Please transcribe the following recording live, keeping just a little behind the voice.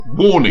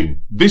Warning,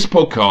 this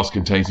podcast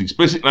contains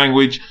explicit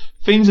language,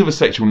 themes of a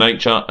sexual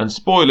nature, and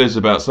spoilers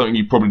about something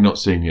you've probably not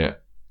seen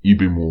yet. You've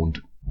been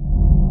warned.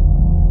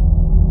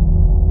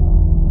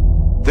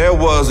 There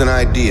was an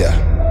idea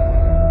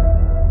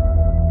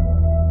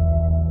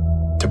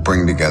to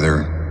bring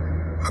together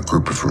a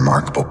group of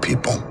remarkable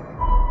people.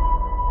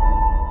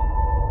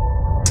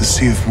 To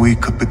see if we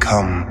could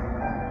become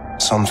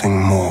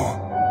something more.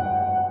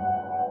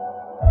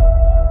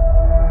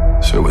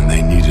 So when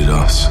they needed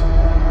us,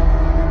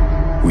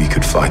 we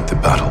could fight the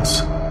battles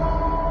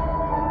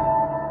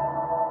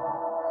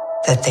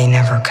that they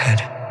never could.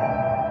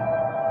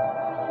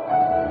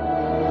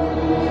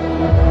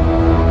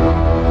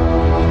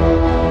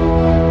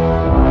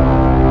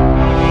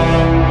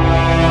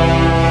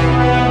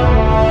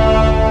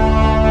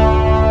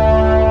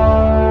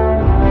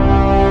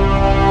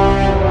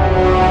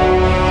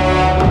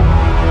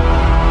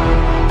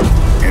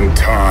 In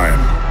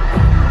time,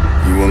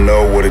 you will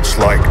know what it's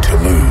like to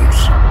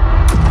lose.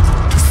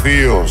 To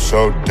feel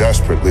so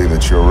desperately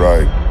that you're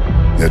right,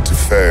 yet to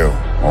fail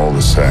all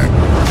the same.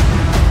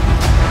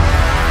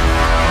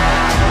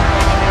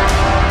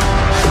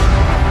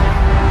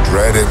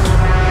 Dread it.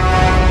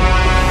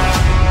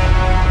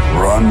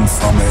 Run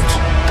from it.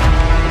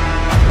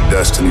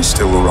 Destiny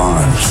still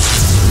arrives.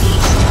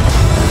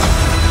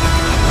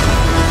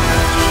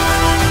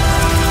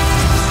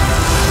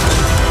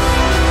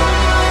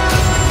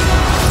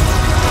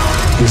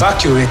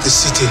 Evacuate the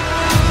city.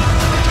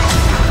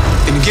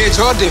 Engage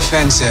all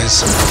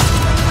defenses.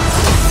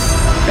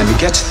 And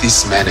get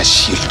this man a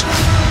shield.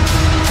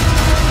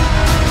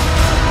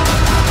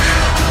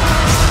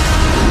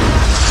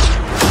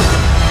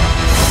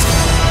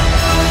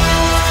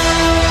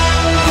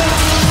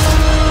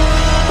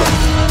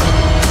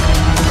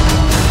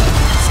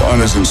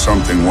 Fun isn't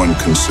something one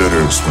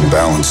considers when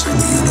balancing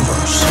the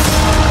universe.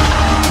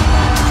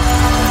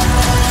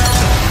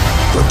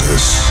 But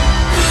this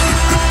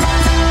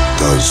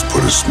does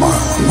put a smile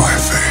on my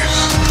face.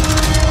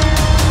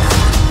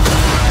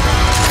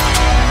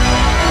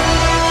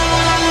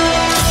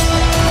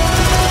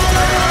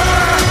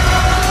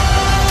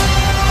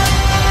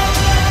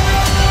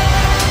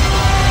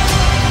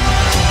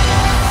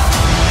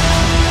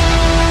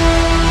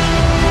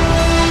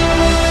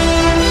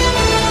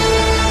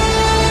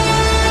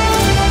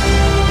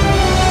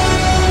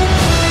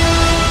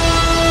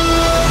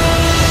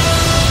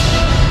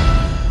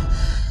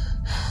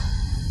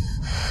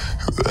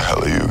 Who the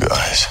hell are you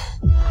guys?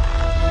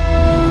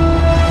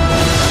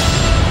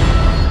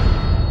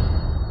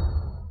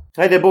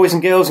 Hey there, boys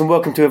and girls, and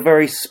welcome to a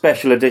very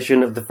special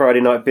edition of the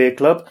Friday Night Beer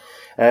Club.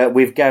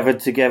 We've gathered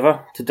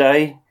together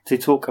today to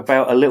talk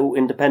about a little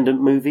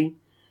independent movie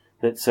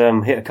that's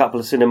hit a couple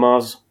of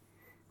cinemas,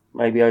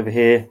 maybe over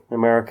here in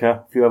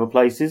America, a few other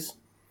places.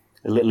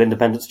 A little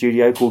independent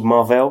studio called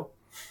Marvel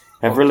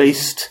have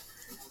released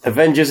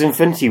Avengers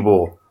Infinity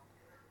War.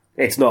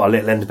 It's not a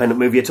little independent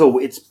movie at all.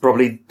 It's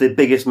probably the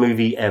biggest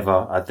movie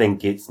ever. I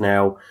think it's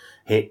now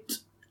hit...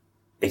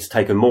 It's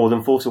taken more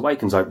than Force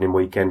Awakens opening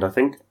weekend, I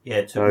think. Yeah,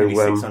 it took nearly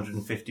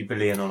 650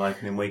 billion on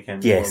opening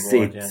weekend. Yes,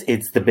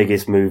 it's the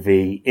biggest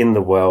movie in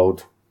the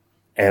world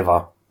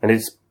ever. And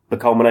it's the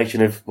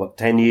culmination of,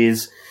 10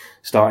 years,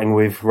 starting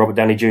with Robert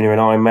Downey Jr. and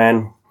Iron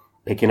Man,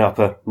 picking up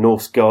a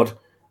Norse god,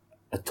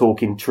 a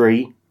talking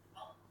tree,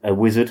 a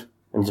wizard,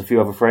 and a few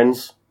other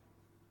friends,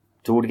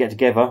 to all to get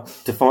together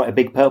to fight a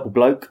big purple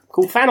bloke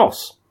called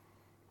Thanos.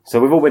 So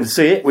we've all went to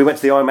see it. We went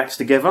to the IMAX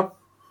together.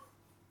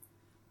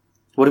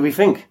 What do we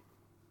think?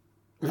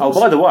 Oh,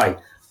 by the way,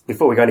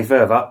 before we go any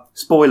further,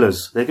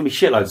 spoilers. There's going to be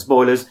shitloads of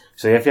spoilers.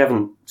 So if you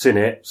haven't seen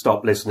it,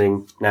 stop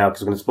listening now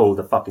because we're going to spoil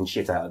the fucking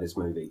shit out of this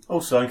movie.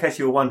 Also, in case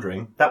you were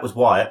wondering, that was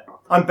Wyatt.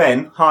 I'm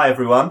Ben. Hi,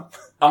 everyone.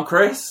 I'm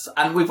Chris,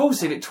 and we've all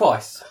seen it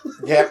twice.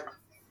 Yep.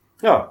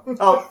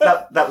 Oh,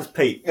 that was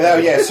Pete. Oh,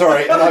 yeah,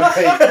 sorry. And I'm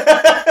Pete.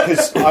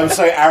 Because I'm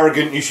so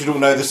arrogant, you should all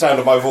know the sound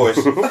of my voice.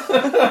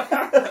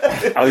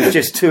 I was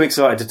just too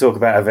excited to talk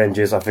about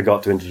Avengers, I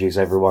forgot to introduce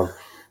everyone.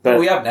 But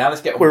we have now,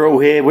 let's get on. We're all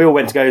here. We all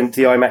went to go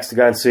into the IMAX to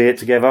go and see it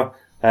together.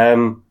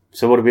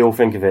 So what do we all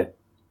think of it?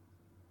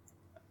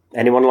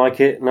 Anyone like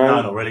it? No,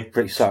 not really.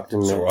 Pretty sucked,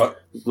 didn't it? It's all right.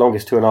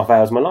 Longest 2.5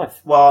 hours of my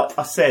life. Well,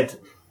 I said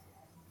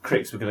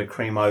critics were going to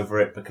cream over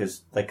it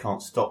because they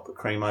can't stop but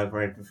cream over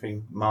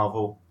everything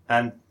Marvel.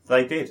 And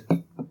they did.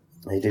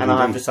 They did. And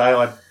I have to say,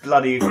 I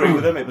bloody agree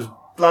with them. It was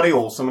bloody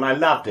awesome and I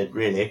loved it,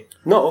 really.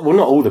 Not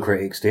all the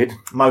critics did.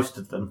 Most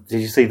of them.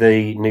 Did you see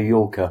the New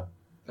Yorker?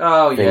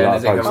 Oh, thing yeah.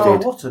 that I posted?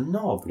 Oh, what a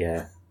knob.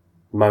 Yeah.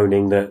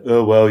 Moaning that,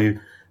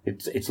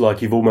 it's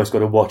like you've almost got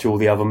to watch all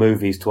the other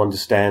movies to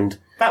understand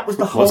That was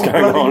the whole what's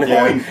going on. bloody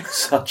point.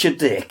 Such a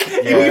dick.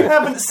 If you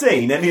haven't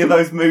seen any of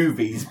those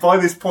movies by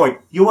this point,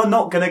 you are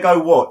not going to go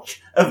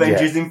watch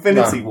Avengers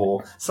Infinity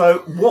War. So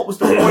what was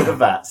the point of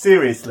that?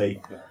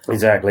 Seriously.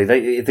 Exactly.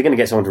 If they're going to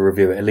get someone to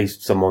review it, at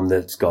least someone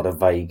that's got a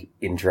vague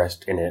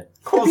interest in it.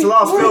 What was the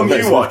last film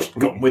you watched?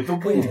 Gone with the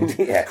Wind.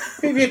 Yeah.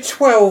 Maybe a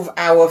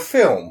 12-hour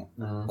film.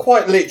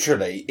 Quite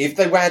literally, if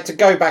they had to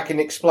go back and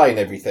explain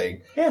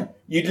everything,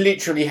 you'd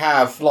literally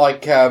have,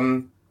 like,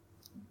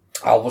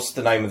 what's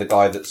the name of the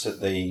guy that's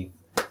at the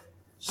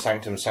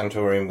Sanctum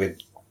Sanctorum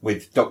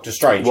with Doctor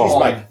Strange? Wong. His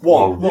mate.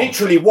 Wong.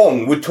 Literally,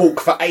 Wong would talk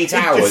for 8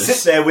 hours.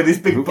 Just sit there with his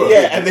big book.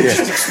 Yeah, and then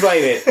just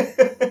explain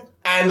it.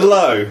 And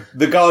lo,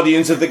 the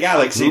Guardians of the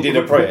Galaxy did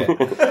a prayer.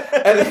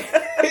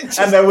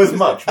 And there was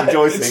much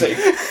rejoicing.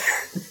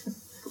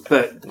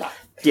 But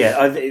yeah,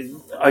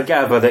 I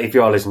gather that if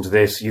you are listening to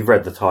this, you've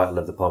read the title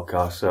of the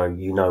podcast, so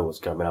you know what's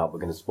coming up. We're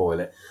going to spoil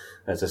it.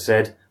 As I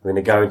said, we're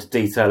going to go into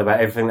detail about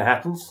everything that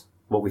happens,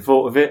 what we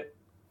thought of it,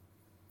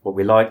 what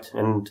we liked,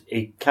 and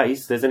in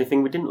case there's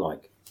anything we didn't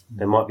like.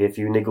 There might be a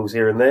few niggles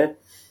here and there.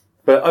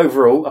 But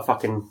overall, I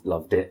fucking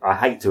loved it. I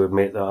hate to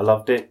admit that I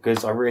loved it,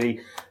 because I really,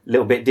 a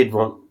little bit did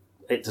want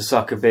it to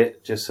suck a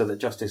bit, just so that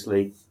Justice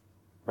League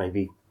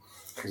maybe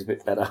is a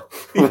bit better.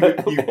 you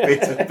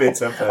bitter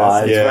person.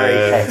 It's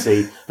very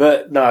petty.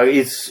 But no,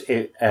 it's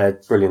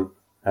brilliant.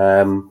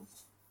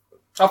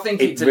 I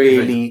think it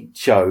really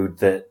showed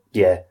that,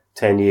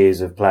 10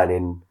 years of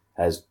planning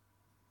has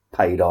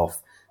paid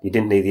off. You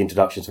didn't need the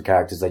introductions for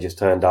characters, they just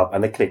turned up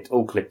and they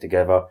all clicked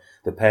together.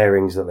 The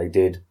pairings that they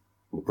did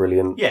were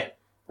brilliant. Yeah.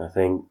 I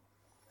think.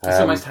 It's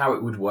almost how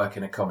it would work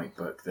in a comic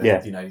book.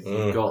 That,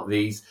 you've got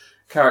these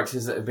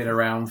characters that have been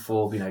around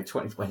for,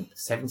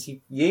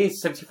 70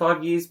 years,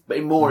 75 years, but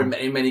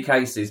in many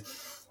cases.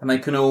 And they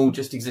can all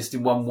just exist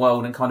in one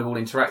world and kind of all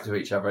interact with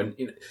each other. And,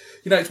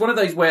 it's one of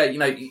those where,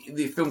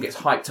 the film gets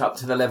hyped up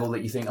to the level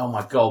that you think, oh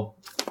my God,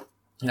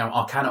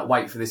 I cannot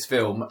wait for this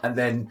film. And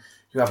then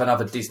you have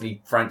another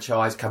Disney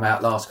franchise come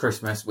out last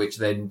Christmas, which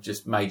then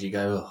just made you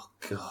go, oh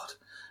God.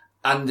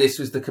 And this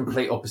was the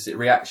complete opposite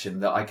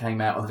reaction, that I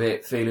came out of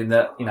it feeling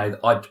that,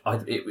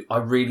 I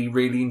really,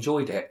 really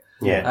enjoyed it.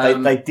 Yeah.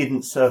 They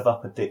didn't serve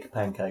up a dick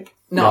pancake.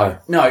 No.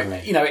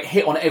 It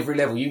hit on every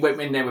level. You went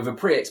in there with a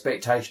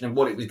pre-expectation of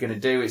what it was going to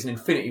do. It's an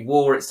Infinity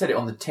War. It said it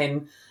on the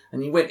tin,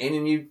 and you went in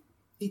and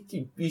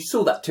you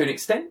saw that to an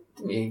extent,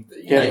 didn't you?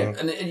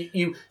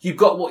 And you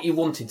got what you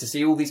wanted to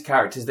see. All these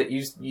characters that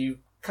you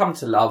come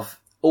to love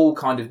all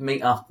kind of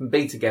meet up and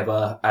be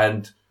together,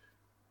 and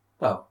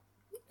well,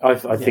 I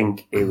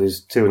think it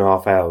was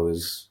 2.5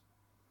 hours.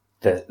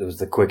 That was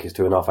the quickest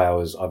 2.5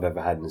 hours I've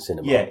ever had in the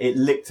cinema. Yeah, it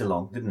licked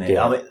along, didn't it?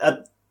 Yeah. I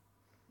mean,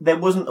 there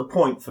wasn't a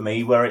point for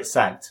me where it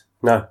sagged.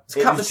 No, it's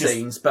a couple of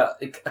scenes, but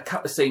a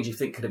couple of scenes you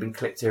think could have been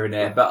clipped here and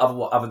there. But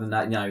other than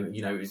that, no,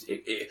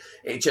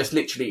 it just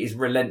literally is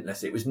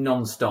relentless. It was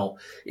non-stop.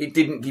 It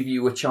didn't give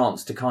you a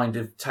chance to kind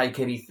of take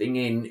anything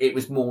in. It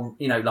was more,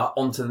 like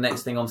onto the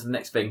next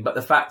thing. But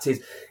the fact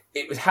is,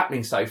 it was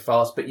happening so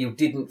fast, but you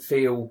didn't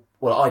feel.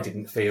 Well, I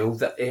didn't feel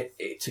that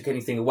it took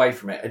anything away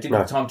from it. I didn't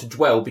have time to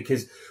dwell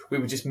because we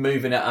were just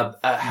moving at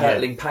a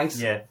hurtling pace.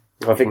 Yeah,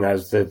 I think that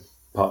was the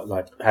part,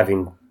 like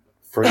having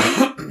three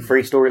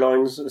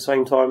storylines at the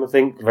same time. I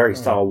think very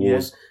Star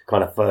Wars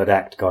kind of third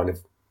act kind of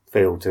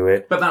feel to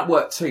it. But that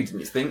worked too, didn't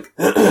you think?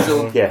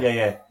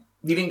 Yeah.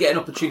 You didn't get an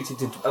opportunity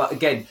to,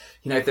 again,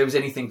 if there was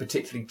anything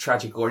particularly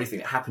tragic or anything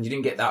that happened, you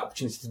didn't get that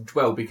opportunity to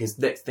dwell because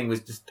the next thing was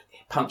just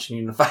punching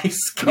you in the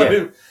face. Kind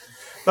of.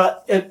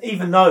 But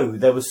even though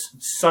there was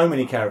so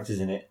many characters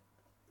in it,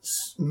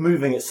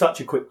 moving at such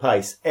a quick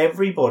pace,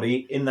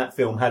 everybody in that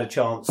film had a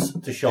chance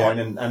to shine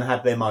and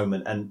had their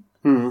moment. And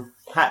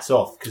hats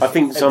off, because I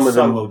think some of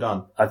them well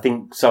done. I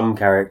think some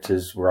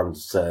characters were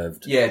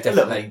underserved. Yeah,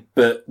 definitely.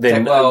 But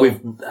then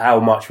with how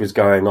much was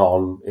going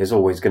on, there's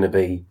always going to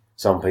be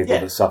some people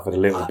that suffered a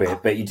little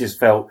bit. But you just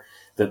felt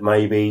that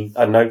maybe,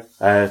 I don't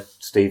know,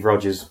 Steve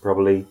Rogers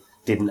probably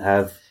didn't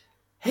have.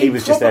 He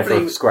was just there for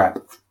a scrap.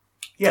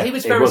 Yeah, he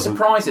was very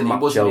surprising he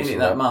wasn't in it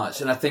that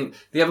much. And I think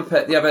the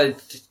other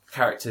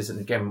characters, and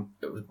again,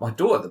 it was my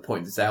daughter that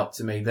pointed this out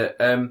to me, that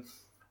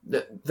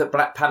that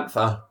Black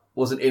Panther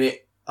wasn't in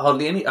it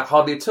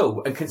hardly at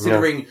all. And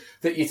considering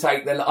that you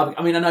take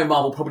I mean, I know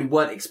Marvel probably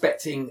weren't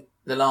expecting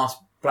the last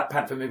Black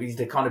Panther movie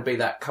to kind of be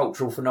that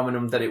cultural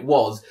phenomenon that it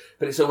was,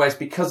 but it's always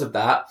because of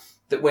that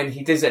when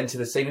he does enter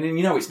the scene, and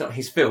it's not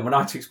his film, and I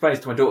had to explain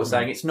to my daughter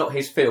saying it's not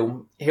his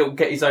film, he'll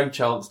get his own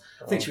chance.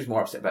 I think she was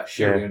more upset about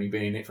Shuri only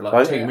being in it for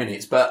 2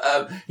 minutes, but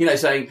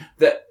saying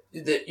that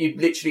you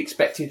literally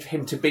expected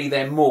him to be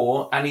there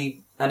more, and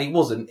he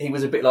wasn't. He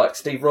was a bit like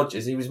Steve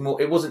Rogers. He was more.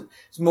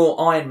 It's more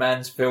Iron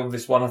Man's film,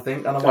 this one, I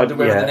think, and I wonder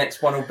whether the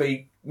next one will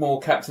be more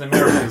Captain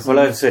America's. Well,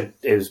 as I said,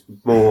 it was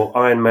more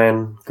Iron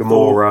Man,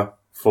 Gamora,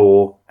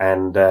 Thor,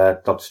 and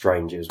Doctor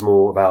Strange. It was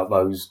more about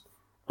those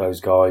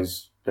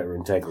guys that were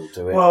integral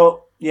to it.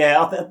 Well, yeah,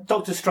 I think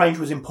Doctor Strange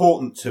was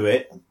important to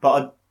it,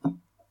 but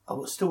I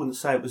still wouldn't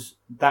say it was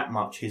that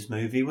much his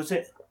movie, was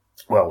it?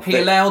 Well, he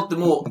allowed the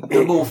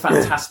more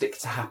fantastic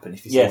to happen,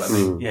 if you see what I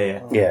mean.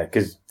 Yeah,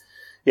 because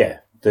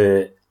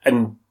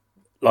and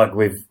like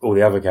with all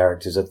the other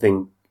characters, I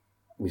think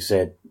we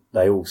said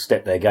they all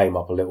stepped their game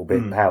up a little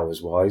bit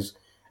powers wise,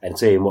 and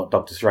seeing what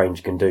Doctor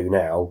Strange can do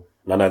now.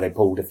 And I know they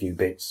pulled a few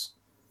bits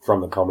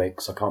from the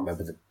comics. I can't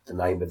remember the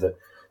name of the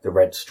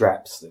red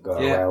straps that go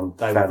around.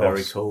 They Thanos. were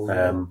very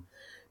cool.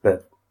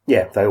 But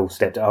yeah, they all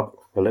stepped it up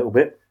a little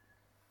bit.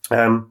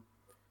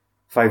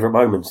 Favourite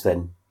moments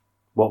then?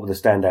 What were the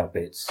standout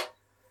bits?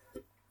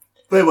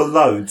 There were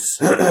loads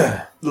of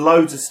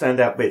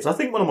standout bits. I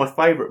think one of my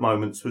favourite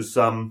moments was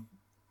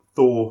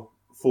Thor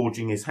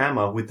forging his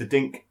hammer with the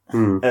Dink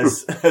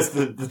as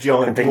the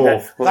giant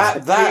dwarf.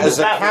 That as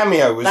a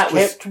cameo was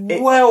kept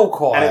well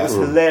quiet. And it was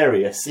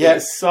hilarious. Yeah. It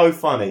was so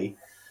funny.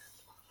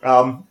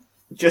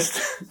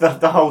 Just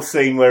the whole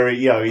scene where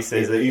he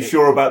says, "Are you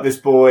sure about this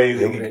boy?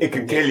 It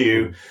could kill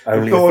you."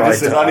 And Thor just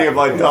says, "Only if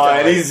I die."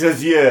 And he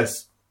says,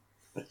 "Yes.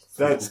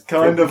 That's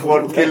kind of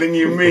what killing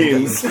you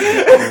means."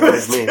 It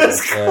was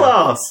just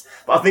class.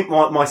 But I think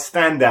my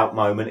standout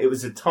moment, it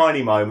was a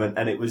tiny moment,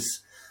 and it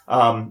was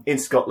in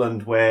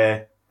Scotland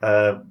where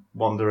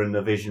Wanda and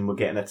the Vision were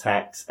getting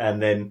attacked,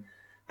 and then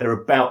they're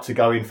about to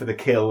go in for the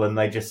kill, and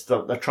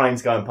the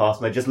train's going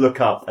past, and they just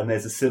look up, and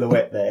there's a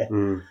silhouette there.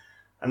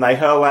 And they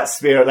hurl that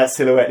spear at that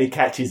silhouette, and he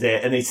catches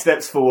it, and he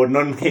steps forward, and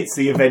on hits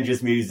the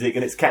Avengers music,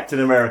 and it's Captain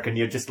America, and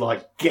you're just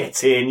like,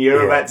 get in,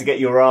 you're about to get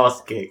your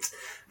ass kicked.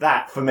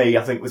 That, for me,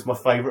 I think was my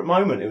favourite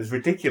moment. It was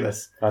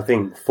ridiculous. I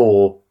think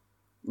Thor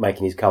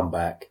making his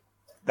comeback,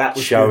 that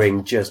was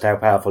showing just how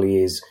powerful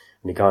he is,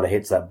 and he kind of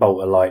hits that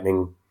bolt of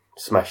lightning,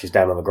 smashes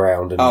down on the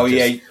ground. And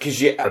because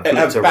you have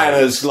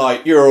Banner's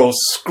like, you're all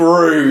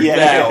screwed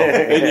now.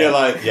 And you're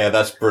like, yeah,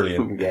 that's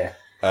brilliant.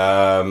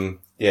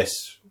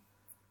 Yes.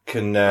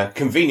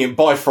 Convenient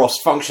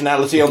Bifrost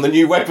functionality on the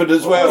new weapon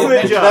as well.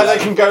 Now they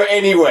can go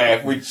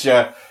anywhere, which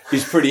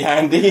is pretty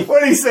handy.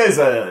 When he says,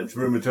 it's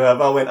rumoured to have,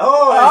 I went,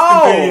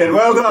 that's convenient,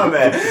 well done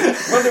there.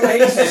 Wonder where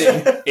he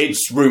said it.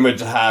 It's rumoured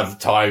to have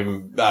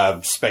time,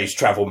 space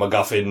travel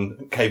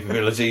MacGuffin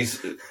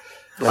capabilities.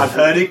 I've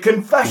heard it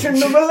can fashion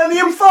the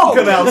Millennium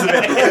Falcon out of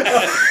it.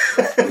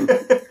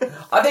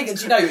 I think,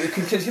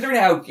 considering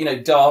how,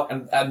 dark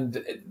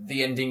and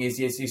the ending is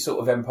this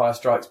sort of Empire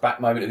Strikes Back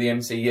moment of the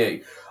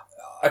MCU,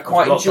 I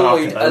quite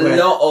enjoyed a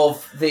lot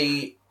of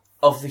the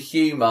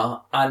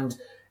humour, and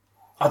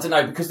I don't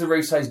know, because the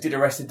Russos did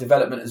Arrested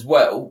Development as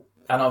well,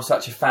 and I'm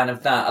such a fan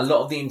of that, a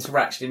lot of the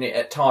interaction in it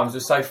at times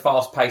was so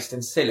fast-paced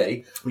and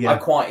silly, I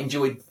quite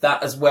enjoyed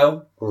that as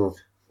well.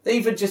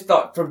 Even just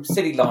like from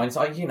silly lines,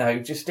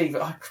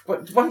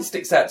 one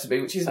sticks out to me,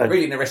 which isn't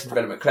really an Arrested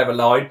Development clever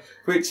line,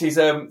 which is,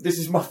 this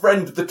is my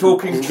friend, the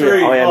talking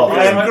tree. I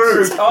am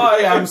Groot. I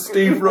am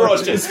Steve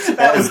Rogers.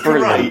 That was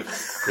great.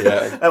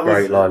 Yeah, that was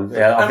great line.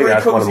 Yeah, I think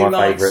that's one of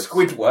my favourites.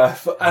 Squidward.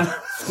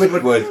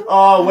 Squidward.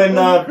 Oh,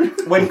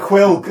 when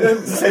Quill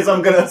says,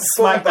 "I'm going to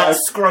smack that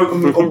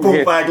scrotum or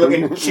ball bag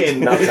looking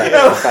chin,"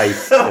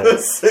 that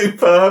was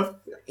superb.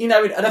 And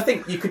I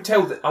think you could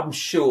tell that, I'm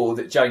sure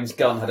that James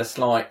Gunn had a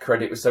slight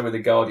credit with some of the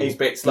Guardians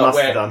bits, like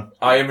where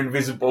I am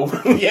invisible.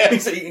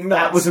 He's eating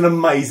nuts. That was an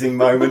amazing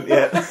moment,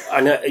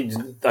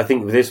 I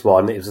think with this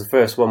one, it was the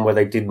first one where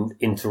they didn't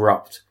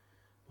interrupt,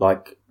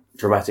 like,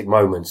 dramatic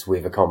moments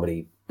with a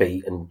comedy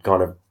beat and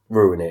kind of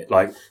ruin it.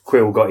 Like,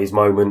 Quill got his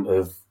moment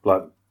of,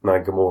 like,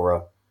 knowing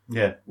Gamora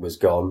was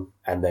gone,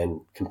 and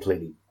then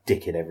completely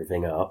dicking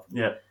everything up.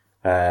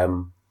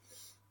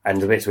 And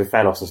the bits with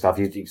Thanos and stuff,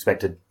 you'd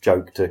expect a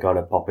joke to kind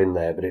of pop in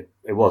there, but it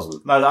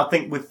wasn't. No, I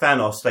think with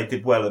Thanos, they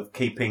did well at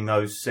keeping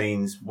those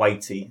scenes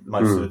weighty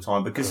most of the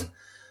time, because,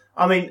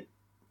 I mean,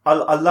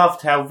 I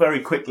loved how very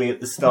quickly at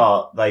the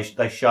start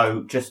they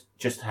show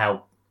just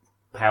how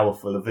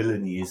powerful a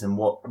villain he is and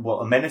what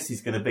a menace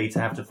he's going to be to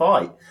have to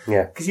fight.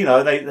 Yeah. Because,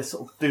 they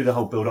sort of do the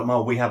whole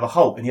build-up, we have a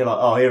Hulk, and you're like,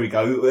 oh, here we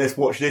go, let's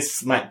watch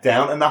this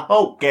smackdown, and the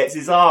Hulk gets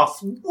his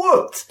ass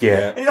whooped.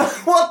 Yeah. And you're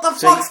like, what the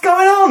fuck's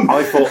going on?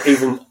 I thought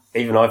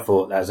even I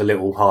thought that was a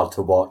little hard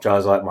to watch. I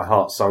was like, my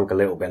heart sunk a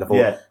little bit. I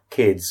thought,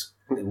 kids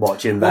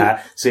watching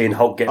that, seeing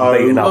Hulk getting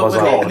beaten up, I was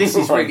like, this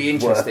is really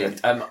interesting.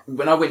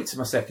 When I went to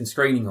my second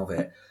screening of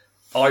it,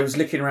 I was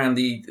looking around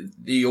the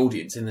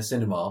audience in the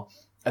cinema,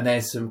 and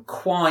there's some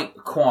quite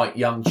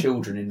young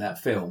children in that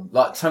film,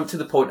 like to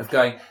the point of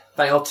going,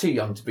 they are too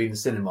young to be in the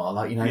cinema,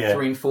 like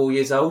 3 and 4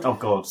 years old. Oh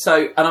God!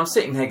 So, and I'm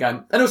sitting there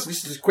going, and also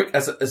this is just quick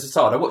as a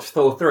side. I watched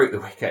Thor 3 at the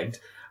weekend.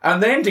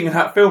 And the ending of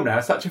that film now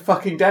is such a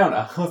fucking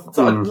downer. I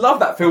love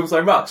that film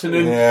so much. And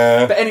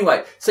then, but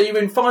anyway, so you're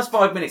in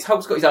 5 minutes,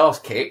 Hulk's got his ass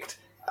kicked,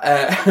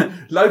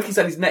 Loki's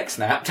had his neck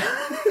snapped,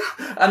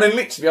 and then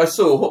literally I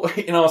saw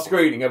in our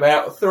screening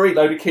about 3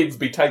 load of kids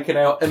be taken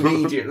out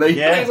immediately.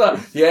 It's like,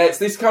 it's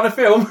this kind of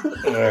film.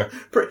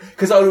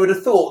 Because I would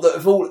have thought that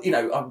of all,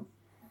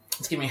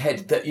 it's giving me a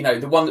head that,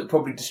 the one that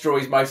probably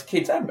destroys most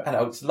kids and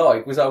adults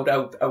alike was old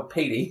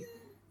Petey.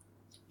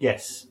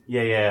 Yes.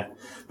 Yeah.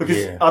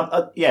 Because,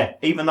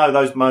 even though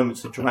those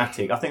moments are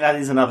dramatic, I think that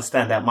is another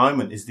standout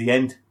moment, is the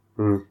end.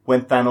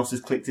 When Thanos has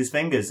clicked his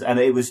fingers. And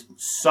it was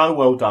so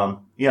well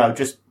done.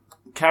 Just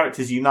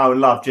characters you know and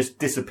love just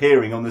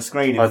disappearing on the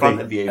screen in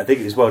front of you. I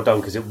think it was well done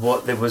because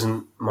there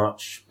wasn't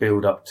much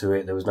build up to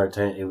it. There was no...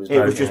 It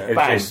was just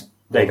bang.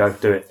 There you go,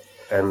 do it.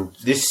 And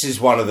this is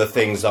one of the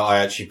things that I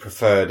actually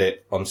preferred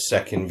it on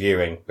second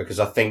viewing, because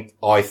I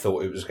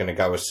thought it was going to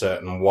go a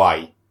certain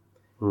way.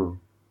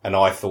 And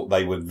I thought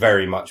they were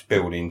very much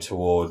building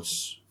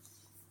towards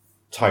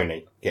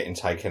Tony getting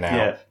taken out.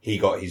 Yeah. He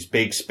got his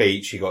big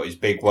speech. He got his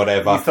big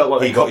whatever. You felt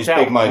like he got his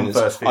big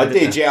moments. I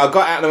did, yeah. I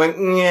got out and I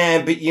went,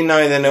 yeah, but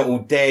they're not all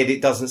dead.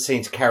 It doesn't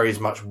seem to carry as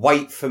much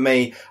weight for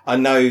me. I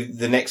know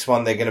the next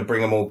one they're going to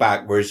bring them all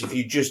back. Whereas if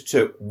you just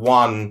took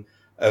one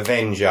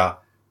Avenger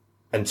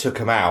and took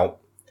them out,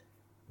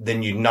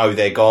 then you'd know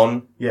they're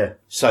gone. Yeah.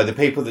 So the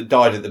people that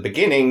died at the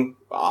beginning,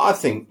 I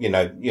think,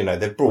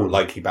 they've brought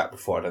Loki back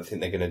before. I don't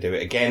think they're going to do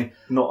it again.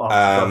 Not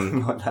after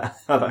something like that,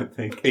 I don't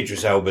think.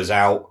 Idris Elba's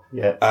out.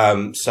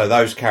 Yeah. So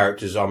those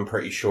characters, I'm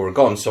pretty sure, are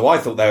gone. So I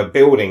thought they were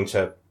building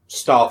to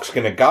Stark's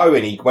going to go,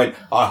 and he went,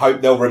 I hope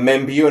they'll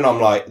remember you. And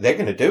I'm like, they're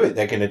going to do it.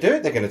 They're going to do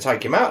it. They're going to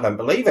take him out. I don't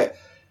believe it.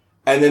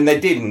 And then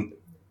they didn't.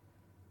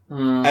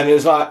 And it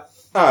was like,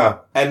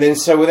 oh. And then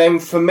so then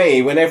for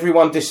me, when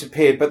everyone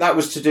disappeared, but that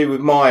was to do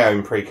with my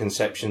own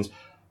preconceptions,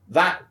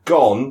 that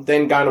gone,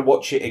 then going to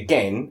watch it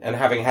again and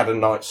having had a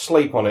night's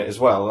sleep on it as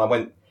well. And I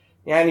went,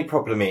 the only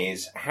problem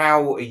is,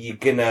 how are you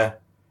going to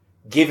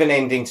give an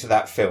ending to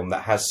that film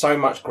that has so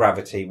much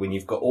gravity when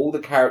you've got all the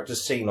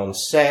characters seen on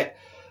set,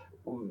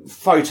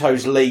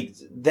 photos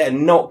leaked? They're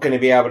not going to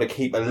be able to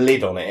keep a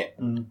lid on it.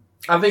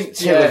 I think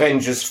till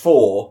Avengers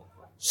 4.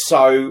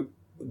 So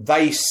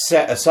they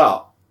set us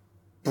up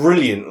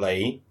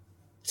brilliantly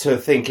to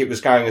think it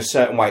was going a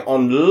certain way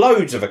on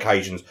loads of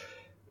occasions.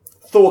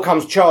 Thor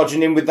comes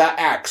charging in with that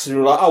axe, and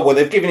we're like, oh, well,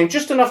 they've given him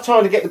just enough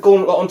time to get the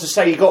gauntlet on to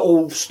say he got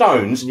all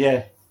stones.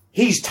 Yeah.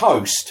 He's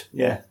toast.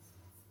 Yeah.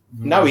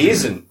 No, he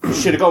isn't. He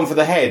should have gone for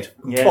the head.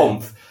 Yeah.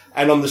 Thomp.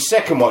 And on the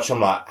second watch, I'm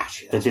like,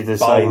 actually, They that's did the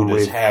bold same as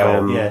with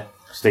hell.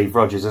 Steve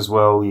Rogers as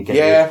well. You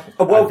get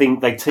Well, I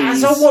think they teased.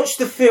 as I watched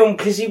the film,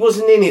 because he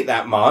wasn't in it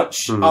that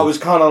much, I was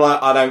kind of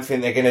like, I don't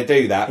think they're going to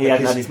do that. He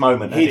hadn't had his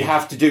moment. He'd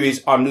have to do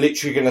his, I'm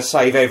literally going to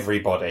save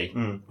everybody.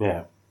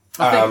 Yeah.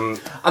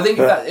 I think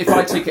if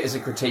I take it as a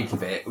critique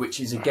of it, which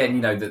is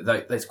again,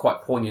 that's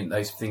quite poignant,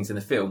 those things in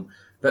the film.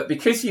 But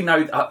because and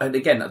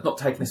again, I'm not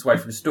taking this away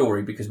from the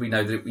story, because we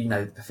know that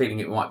the feeling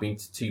it might be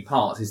into two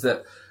parts is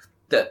that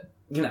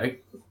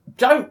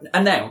don't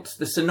announce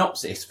the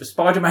synopsis for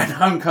Spider-Man: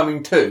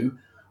 Homecoming 2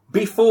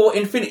 before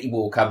Infinity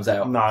War comes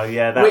out. No,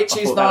 yeah, which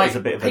is like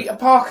Peter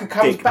Parker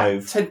comes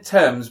back to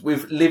terms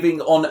with living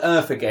on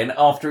Earth again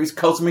after his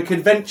cosmic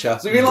adventure.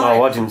 So you're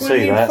like, I didn't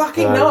see that.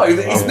 Fucking know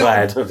that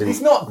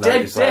he's not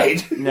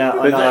dead. Yeah,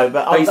 I know,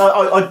 but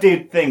I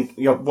did think,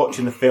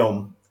 watching the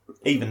film,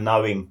 even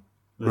knowing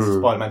there's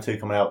Spider-Man 2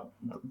 coming out,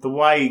 the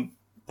way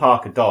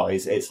Parker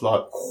dies, it's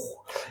like,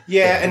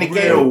 and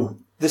again,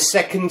 the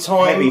second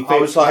time I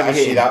was like,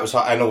 actually, that was,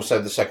 and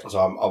also the second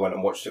time I went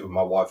and watched it with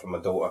my wife and my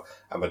daughter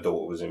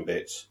was in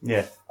bits.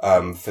 Yeah.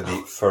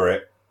 For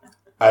it.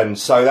 And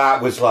so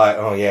that was like,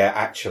 oh yeah,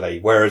 actually.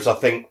 Whereas I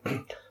think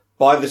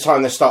by the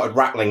time they started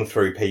rattling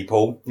through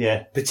people,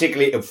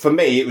 particularly for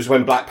me, it was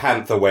when Black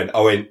Panther went,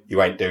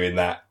 you ain't doing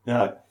that.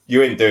 No.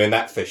 You ain't doing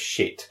that for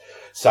shit.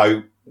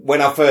 So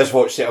when I first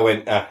watched it, I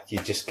went,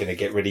 you're just going to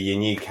get rid of your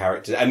new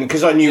characters. And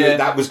because I knew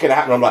that was going to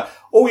happen, I'm like,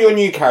 all your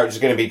new characters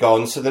are going to be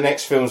gone, so the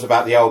next film's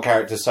about the old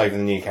characters saving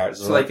the new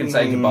characters. So they can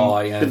say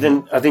goodbye. But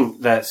then I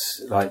think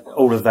that's like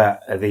all of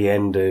that at the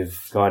end of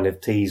kind of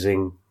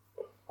teasing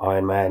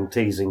Iron Man,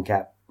 teasing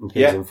Cap, and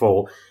teasing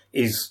Thor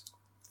is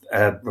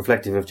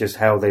reflective of just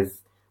how they've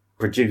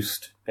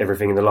produced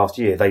everything in the last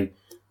year. They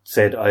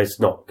said, it's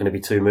not going to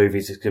be 2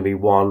 movies, it's going to be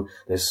 1.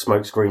 There's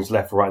smoke screens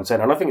left, right and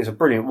centre. And I think it's a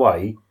brilliant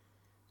way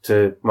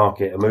to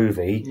market a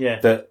movie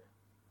that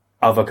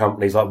other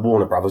companies like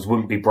Warner Brothers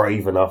wouldn't be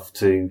brave enough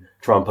to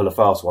try and pull a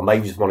fast one.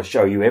 They just want to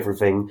show you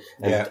everything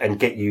and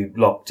get you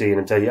locked in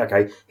and tell you,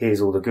 okay,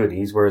 here's all the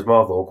goodies. Whereas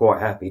Marvel are quite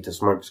happy to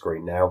smoke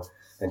screen now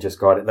and just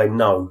guide it. They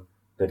know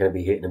they're going to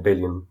be hitting $1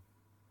 billion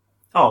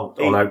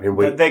on opening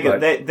week. They're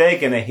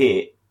going to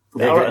hit.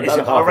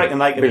 I reckon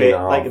they could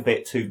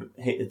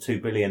hit the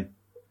 $2 billion.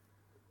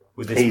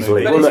 With this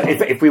easily. Well, look,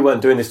 if we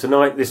weren't doing this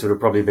tonight, this would have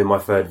probably been my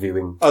third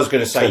viewing. I was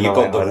going to say, you've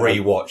got the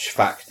rewatch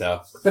factor.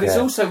 But it's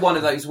also one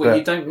of those where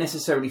you don't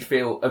necessarily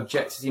feel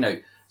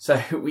objected,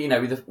 So, with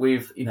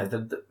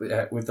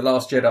The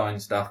Last Jedi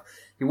and stuff,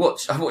 I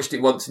watched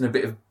it once in a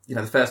bit of,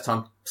 the first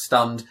time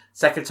stunned.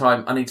 Second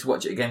time, I need to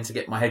watch it again to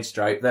get my head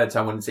straight. Third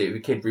time, I want to see it with a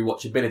kid,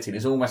 rewatchability. And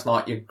it's almost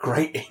like you're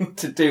grating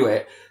to do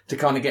it, to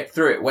kind of get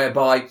through it,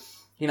 whereby,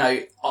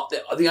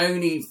 the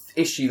only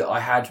issue that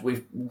I had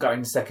with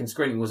going to second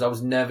screening was I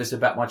was nervous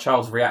about my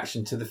child's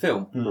reaction to the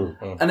film.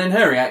 Mm-hmm. And then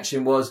her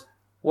reaction was,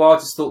 well, I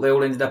just thought they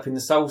all ended up in the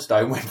Soul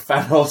Stone when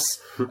Thanos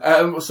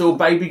saw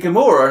baby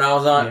Gamora, and I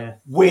was like,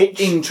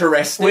 which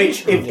interesting.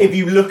 Which, if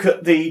you look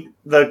at the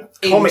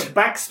comic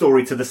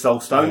backstory to the Soul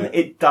Stone,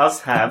 it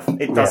does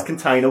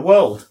contain a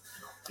world.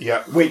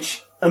 Yeah.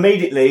 Which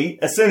immediately,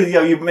 as soon as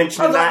you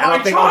mentioned that, and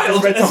I think I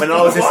just read something, and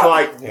I was just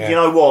like, you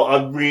know what?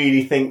 I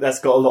really think that's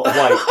got a lot of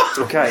weight.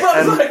 Okay,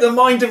 like the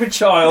mind of a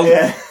child.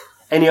 Yeah.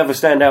 Any other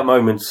standout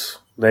moments?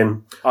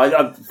 Then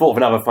I thought of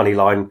another funny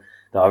line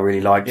that I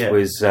really liked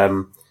was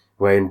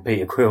when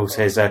Peter Quill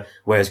says,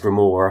 "Where's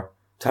Gamora?"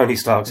 Tony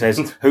Stark says,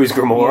 "Who's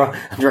Gamora?"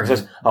 And Drax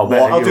says, I'll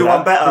do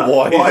one better.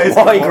 Why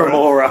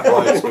Gamora?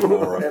 Why is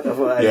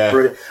Gamora? Yeah.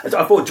 Brilliant.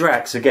 I thought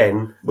Drax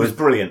again was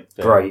brilliant.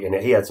 Great in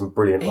it. He had some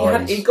brilliant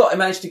lines. He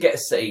managed to get a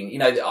scene. You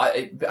know,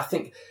 I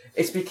think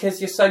it's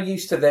because you're so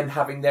used to them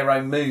having their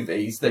own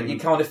movies that you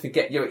kind of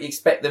forget. You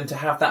expect them to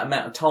have that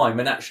amount of time,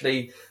 and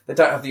actually they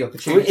don't have the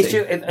opportunity.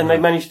 And they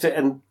managed to,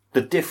 and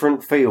the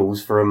different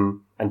feels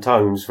and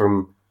tones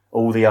from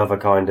all the other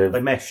kind of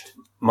they meshed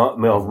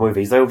Marvel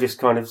movies. They all just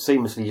kind of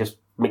seamlessly just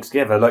mixed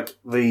together. Like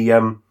I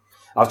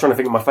was trying to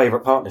think of my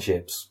favourite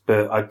partnerships,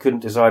 but I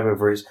couldn't decide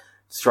whether it's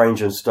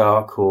Strange and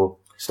Stark or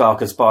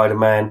Stark and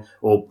Spider-Man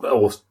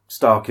or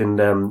Stark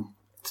and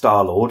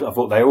Star-Lord. I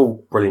thought they were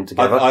all brilliant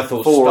together. I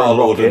thought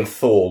Star-Lord and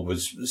Thor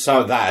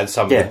had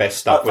some of the best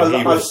stuff.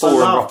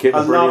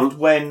 I loved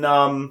when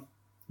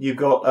you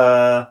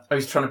got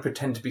he's trying to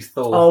pretend to be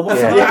Thor. Oh,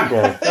 what's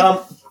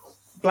it?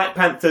 Black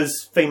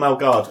Panther's female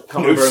guard.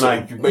 Can't remember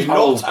her name.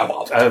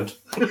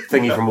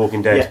 Thingy from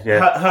Walking Dead.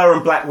 Yeah. Her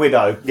and Black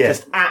Widow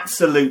just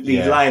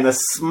absolutely laying a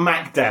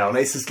smackdown.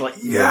 It's just like,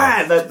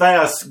 they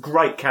are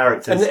great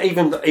characters. And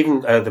even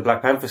the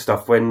Black Panther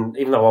stuff,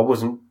 even though I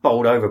wasn't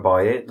bowled over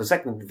by it, the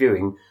second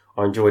viewing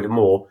I enjoyed it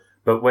more.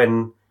 But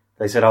when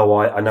they said,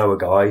 I know a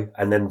guy,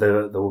 and then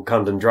the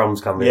Wakandan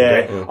drums come in,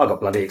 I got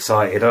bloody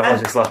excited. I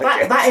was just like...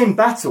 That end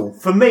battle,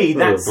 for me,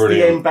 that's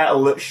the end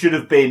battle that should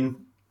have been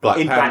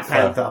Black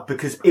Panther,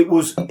 because it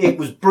was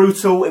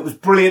brutal, it was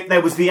brilliant. There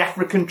was the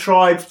African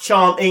tribes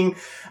chanting.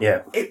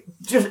 Yeah. It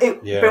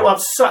built up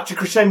such a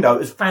crescendo. It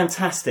was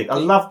fantastic. I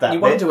loved that. You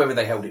wonder whether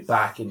they held it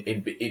back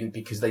in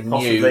because they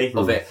knew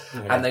of it,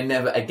 and they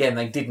never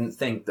they didn't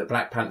think that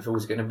Black Panther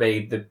was going to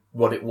be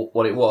what it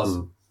was.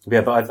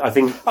 Yeah, but I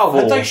think...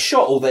 had they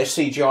shot all their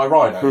CGI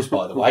rhinos,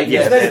 by the way?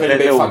 Yeah, they've been a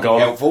bit fucking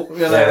helpful.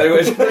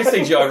 Those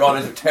CGI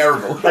rhinos were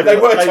terrible. They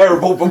were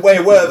terrible, but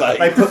where were they?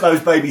 They put those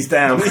babies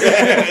down.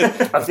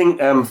 I think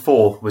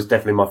Thor was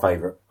definitely my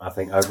favourite. I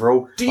think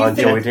overall, I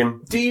enjoyed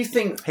him. Do you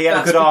think he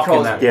had a good arc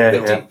in that?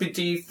 Yeah.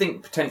 Do you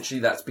think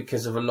potentially that's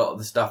because of a lot of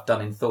the stuff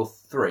done in Thor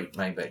 3,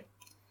 maybe?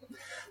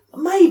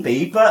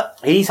 Maybe, but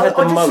he's had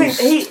the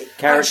most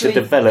character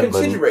development,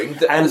 considering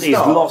that and he's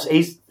lost.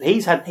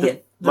 He's had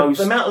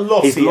the amount of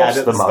loss he's he lost had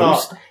at the the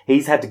most. start.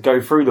 He's had to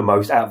go through the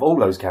most out of all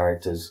those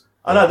characters.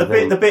 I know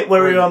the bit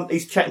where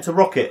he's chatting to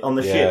Rocket on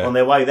the ship on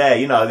their way there.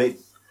 You know,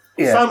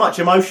 so much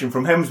emotion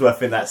from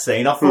Hemsworth in that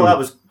scene. I thought that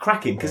was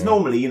cracking because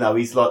normally,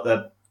 he's like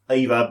the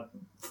either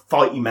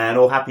fighty man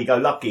or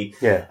happy-go-lucky.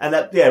 Yeah, and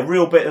that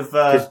real bit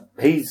of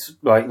he's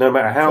like no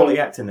matter how quality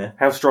acting there,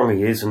 how strong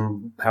he is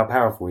and how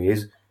powerful he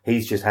is,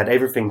 he's just had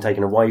everything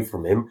taken away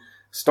from him.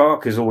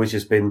 Stark has always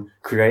just been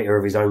creator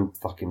of his own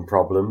fucking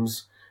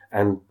problems.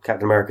 And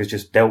Captain America's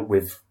just dealt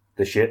with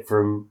the shit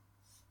from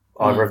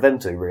either of them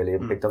two, really,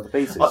 and picked up the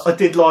pieces. I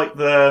did like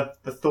the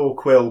Thor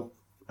Quill,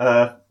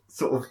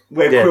 sort of,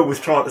 where Quill was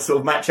trying to sort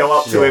of macho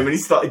up to him, and he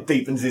started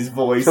deepens his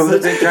voice.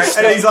 And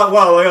he's like,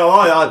 well,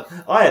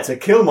 I had to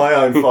kill my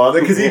own father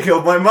because he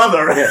killed my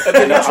mother. And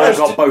then I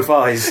got both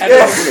eyes. And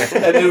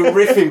then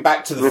riffing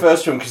back to the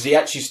first one, because he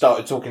actually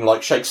started talking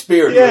like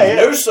Shakespeare. And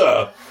no,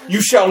 sir,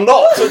 you shall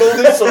not, and all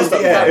this sort of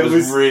stuff.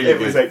 It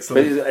was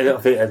excellent. But I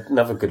think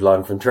another good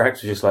line from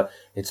Drax was just like,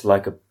 it's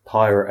like a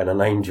pirate and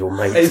an angel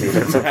mating.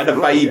 Had a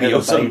baby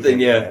or something,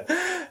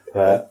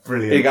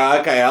 Brilliant. You go,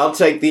 okay, I'll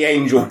take the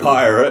angel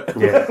pirate.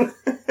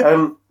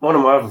 One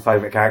of my other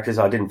favourite characters,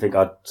 I didn't think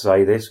I'd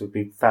say this, would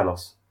be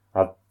Thanos.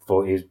 I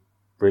thought he was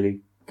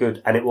really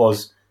good. And it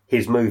was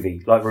his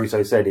movie. Like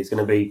Russo said, it's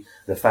going to be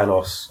the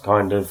Thanos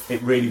kind of...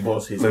 It really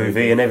was his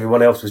movie. And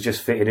everyone else was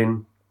just fitted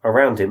in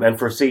around him. And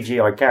for a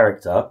CGI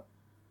character,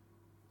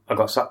 I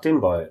got sucked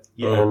in by it.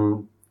 Yeah.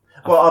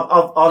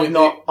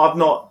 I've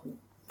not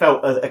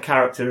felt a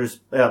character has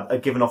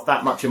given off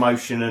that much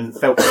emotion and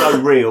felt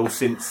so real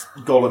since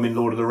Gollum in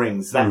Lord of the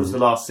Rings. That was the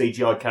last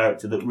CGI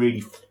character that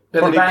really...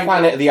 Probably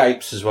Planet of the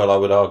Apes as well, I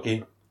would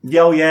argue.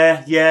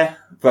 Yeah.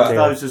 But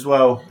those as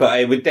well.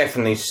 But it would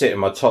definitely sit in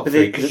my top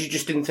three because you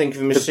just didn't think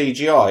of him as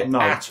CGI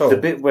at all. The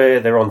bit where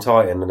they're on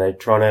Titan and they're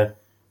trying to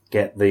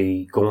get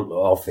the gauntlet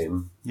off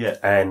him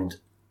and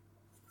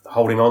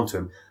holding on to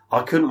him,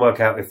 I couldn't work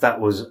out if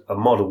that was a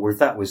model or if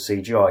that was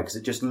CGI because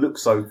it just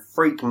looks so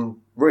freaking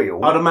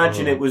real. I'd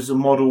imagine it was a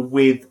model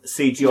with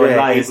CGI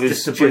layers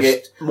just to bring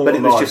it more But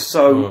it was just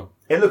so...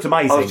 It looked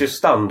amazing. I was just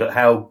stunned at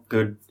how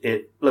good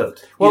it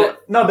looked. Well,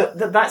 no,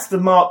 but that's the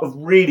mark of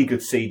really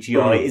good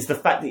CGI, is the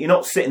fact that you're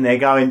not sitting there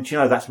going, do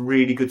you know, that's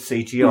really good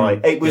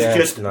CGI. It was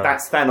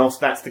that's Thanos,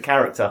 that's the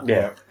character.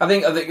 Yeah. I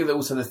think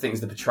also the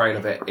thing's the portrayal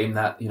of it in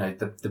that,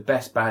 the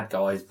best bad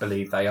guys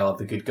believe they are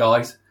the good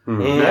guys.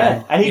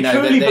 Yeah. And he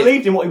truly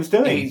believed in what he was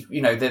doing.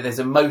 There's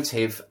a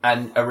motive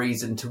and a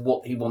reason to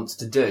what he wants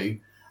to do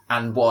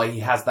and why he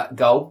has that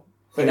goal.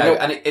 And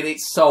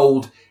it's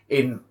sold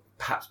in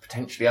perhaps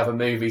potentially other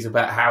movies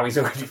about how he's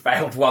already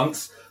failed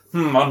once.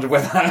 Wonder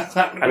whether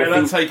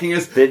that's taking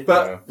us.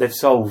 But they've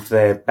solved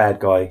their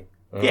bad guy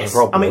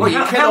problem. I mean,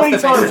 how many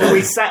times have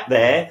we sat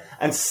there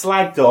and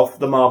slagged off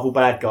the Marvel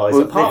bad guys?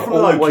 Apart from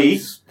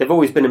Loki, they've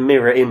always been a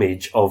mirror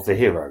image of the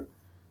hero.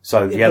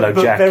 So Yellow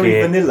Jacket,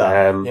 very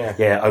vanilla.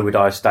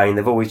 Obadiah Stane,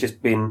 they've always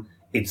just been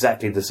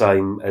exactly the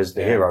same as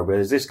the hero,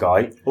 whereas this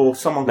guy... Or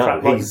someone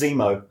crap like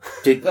Zemo.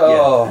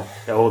 Or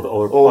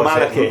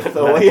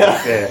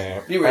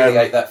Malekith. You really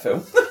hate that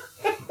film.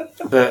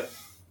 But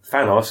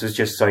Thanos is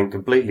just something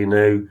completely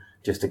new,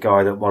 just a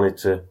guy that wanted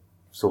to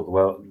sort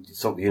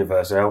the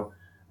universe out.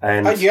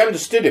 And you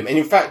understood him, and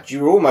in fact, you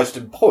were almost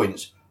at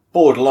points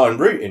borderline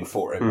rooting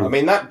for him. I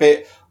mean, that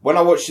bit, when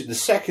I watched it the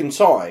second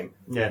time,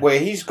 where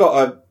he's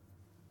got to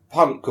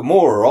punt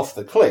Gamora off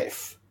the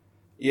cliff,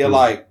 you're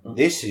like,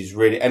 this is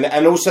really...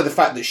 And also the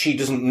fact that she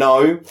doesn't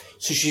know,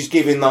 so she's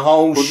giving the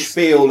whole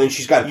spiel, and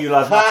she's going, you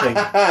love nothing.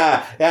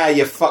 Yeah,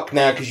 you're fucked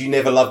now because you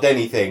never loved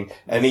anything.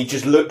 And he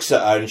just looks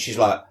at her, and she's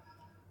like,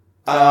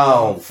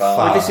 oh, fuck.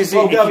 Well, this is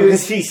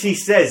because she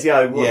says,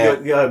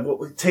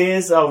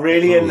 tears? Oh,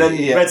 really? And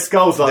then Red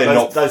Skull's like,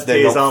 those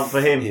tears aren't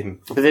for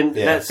him. But then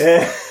that's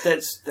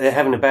they're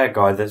having a bad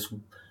guy that's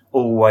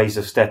always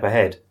a step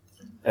ahead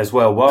as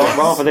well.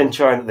 Rather than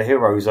showing that the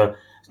heroes are,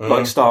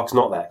 like Stark's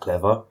not that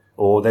clever,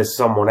 or there's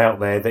someone out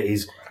there that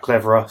is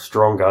cleverer,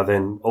 stronger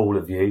than all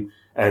of you,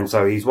 and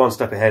so he's one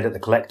step ahead at the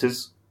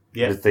Collectors.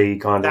 With the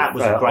kind that of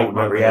was a great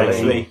ultimate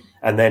reality.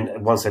 And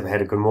then one step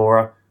ahead of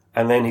Gamora,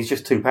 and then he's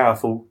just too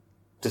powerful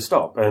to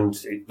stop. And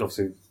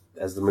obviously,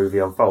 as the movie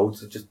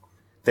unfolds,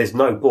 there's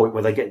no point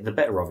where they get the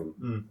better of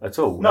him at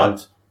all. No,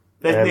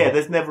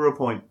 there's never a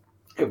point.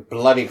 Get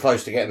bloody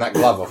close to getting that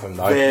glove off him,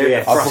 though.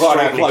 I forgot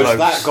how close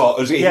that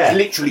got. He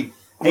literally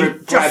he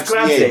just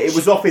grabbed it. It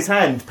was off his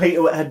hand.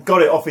 Peter had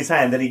got it off his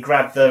hand, and he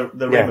grabbed the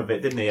rim of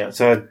it, didn't he?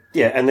 So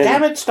and then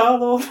damn it,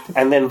 Star-Lord!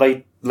 And then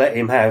they let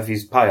him have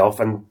his payoff,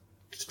 and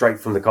straight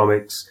from the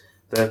comics,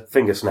 the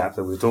finger snap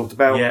that we talked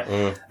about.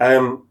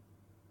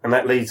 And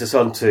that leads us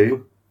on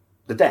to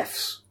the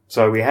deaths.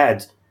 So we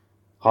had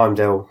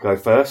Heimdall go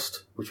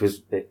first, which was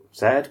a bit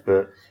sad,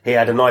 but he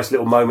had a nice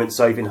little moment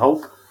saving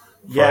Hulk,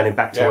 flying him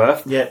back to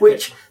Earth.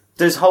 Which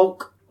does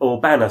Hulk, or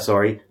Banner,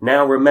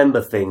 now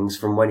remember things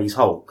from when he's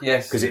Hulk?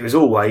 Yes. Because it was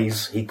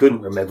always, he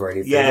couldn't remember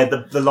anything. Yeah,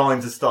 the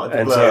lines have started to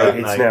And blur. so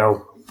it's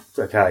now,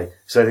 okay.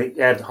 So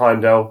you had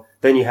Heimdall,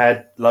 then you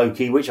had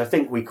Loki, which I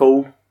think we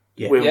call...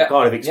 We were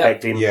kind of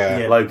expecting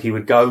Loki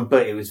would go,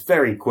 but it was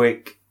very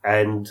quick,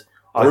 and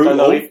I don't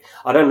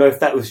know if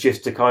that was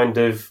just to kind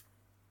of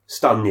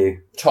stun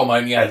you. Tom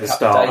only had at the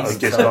start.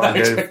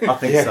 I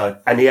think so.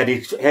 And he had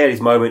his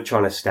moment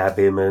trying to stab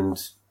him and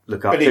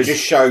look up. But it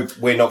just showed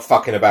we're not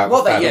fucking about.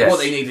 What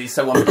they needed is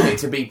someone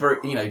to be,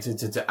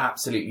 to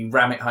absolutely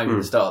ram it home at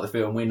the start of the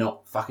film. We're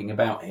not fucking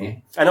about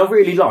here. And I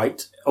really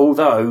liked,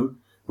 although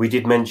we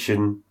did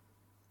mention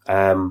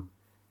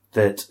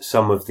that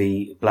some of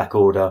the Black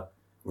Order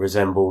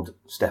resembled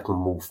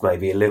Steppenwolf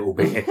maybe a little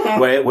bit,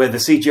 where the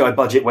CGI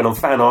budget went on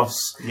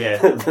Thanos.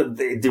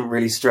 It didn't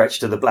really stretch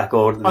to the Black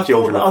Order, the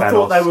children of Thanos. I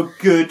thought they were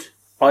good.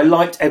 I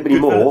liked Ebony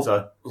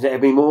Moore. Is it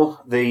Ebony Moore,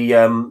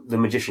 the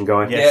magician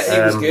guy? Yes. Yeah,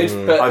 he was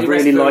good. But I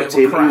really liked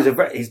him.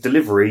 His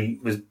delivery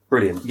was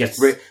brilliant. Yes,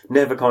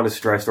 never kind of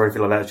stressed or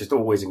anything like that. Just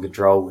always in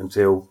control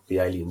until the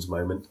aliens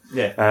moment.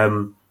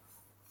 But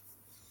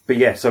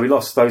yeah, so we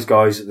lost those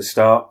guys at the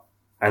start,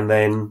 and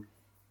then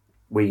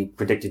we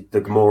predicted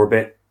the Gamora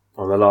bit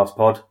on the last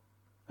pod.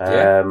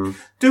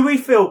 Do we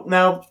feel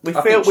now? We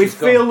feel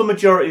the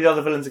majority of the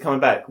other villains are coming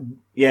back.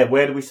 Yeah,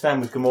 where do we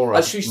stand with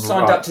Gamora? She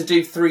signed up to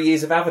do 3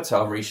 years of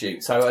Avatar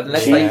reshoot, so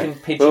unless they can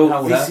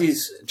pigeonhole her.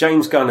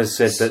 James Gunn has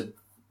said that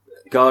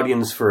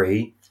Guardians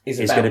 3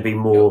 is going to be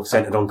more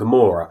centred on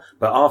Gamora,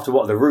 but after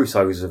what the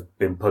Russos have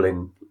been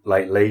pulling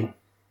lately,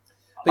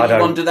 but you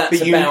wonder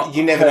that's about.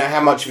 You never know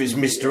how much of it's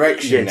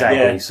misdirection.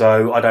 Exactly.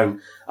 So I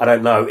don't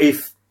know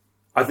if.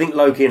 I think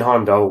Loki and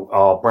Heimdall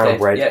are brown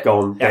bread,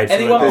 gone, dead.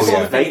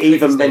 They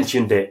even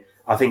mentioned it.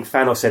 I think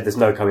Thanos said there's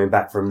no coming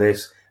back from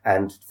this,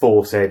 and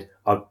Thor said,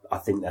 I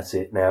think that's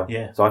it now.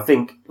 So I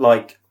think,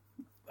 like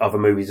other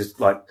movies, just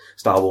like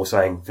Star Wars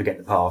saying, forget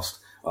the past,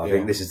 I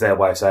think this is their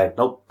way of saying,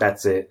 nope,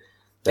 that's it.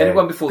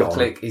 Anyone before the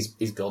click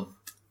is gone.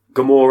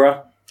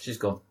 Gamora. She's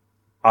gone.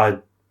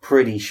 I'm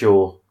pretty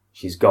sure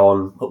she's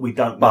gone. But we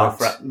don't know.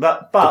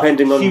 But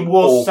depending on, she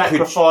was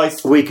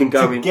sacrificed we can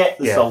go to get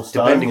the Soul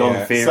Stone. Depending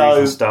on theories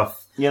and stuff.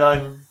 You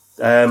know,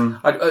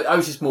 I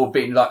was just more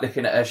being like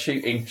looking at her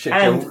shooting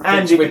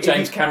with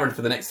James Cameron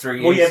for the next 3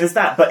 years. Well, yeah, there's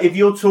that. But if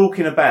you're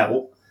talking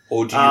about,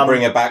 or do you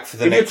bring her back for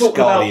the next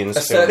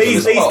Guardians film?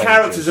 These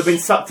characters have been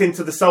sucked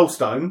into the Soul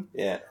Stone.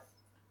 Yeah.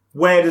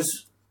 Where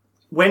does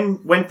when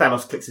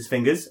Thanos clicks his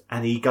fingers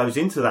and he goes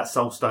into that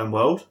Soul Stone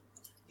world,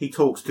 he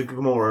talks to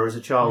Gamora as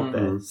a child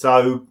there.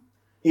 So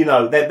you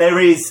know there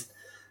is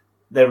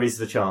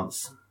the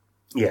chance.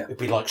 Yeah, it'd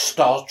be like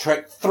Star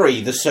Trek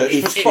 3, The Search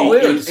for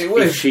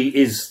Spock. If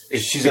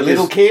she's a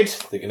little kid,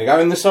 they're going to go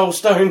in the Soul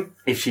Stone.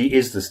 If she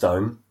is the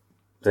stone,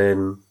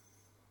 then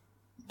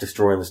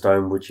destroying the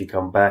stone, would she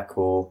come back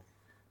or?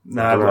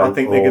 No, I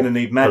think they're going to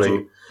need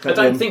magic. I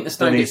don't think the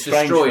stone gets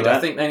destroyed. I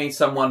think they need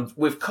someone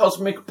with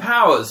cosmic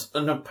powers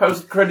and a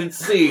post-credit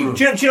scene.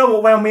 Do you know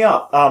what wound me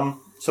up?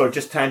 Sorry,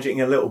 just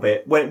tangenting a little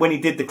bit. When he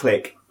did the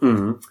click,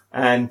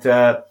 and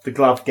the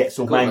glove gets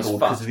all mangled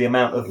fucked. because of the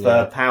amount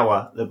of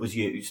power that was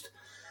used.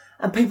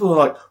 And people are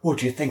like, well,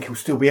 do you think he'll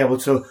still be able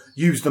to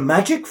use the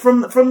magic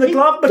from the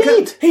glove?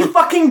 Because he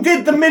fucking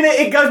did the minute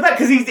it goes back,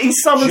 because he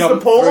summons the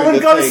portal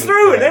and goes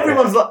through, and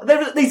everyone's like,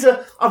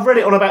 I've read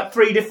it on about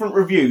 3 different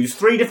reviews,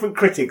 3 different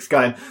critics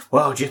going,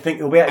 well, do you think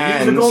he'll be able to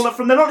use the gauntlet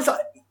from then on? It's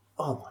like,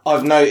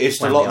 I've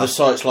noticed a lot of the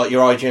sites like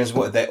your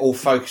IGNs, they're all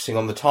focusing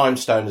on the time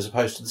stone as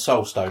opposed to the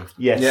soul stone.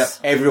 Yes. Yep.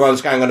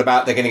 Everyone's going on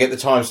about they're going to get the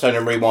time stone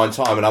and rewind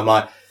time, and I'm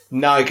like,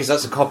 no, because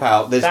that's a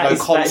cop-out. There's no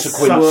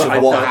consequence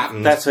of what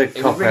happens. That's a cop-out.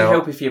 It would really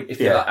help if you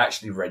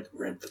actually read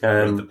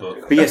the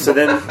book. But yeah, so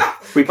then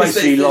we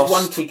basically lost...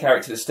 There's one key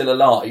character that's still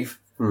alive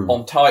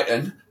on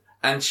Titan,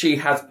 and she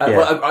has...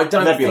 I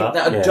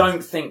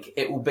don't think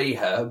it will be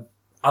her.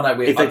 I know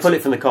if they pull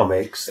it from the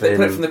comics... If they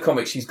pull it from the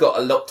comics, she's got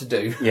a lot to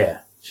do. Yeah,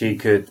 she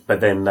could,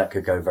 but then that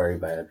could go very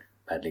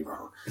badly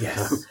wrong.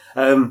 Yes.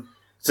 So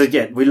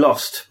yeah, we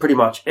lost pretty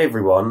much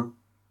everyone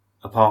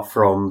apart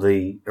from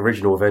the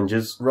original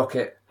Avengers.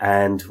 Rocket.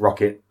 And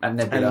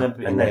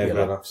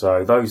Nebula.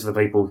 So those are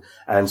the people.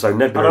 And so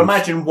Nebula... I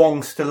imagine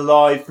Wong's still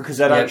alive because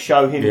they don't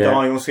show him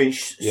dying on screen.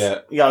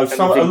 You know,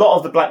 a lot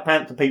of the Black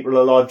Panther people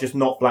are alive, just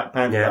not Black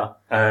Panther.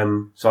 Yeah.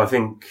 So I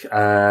think, you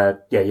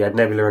had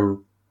Nebula and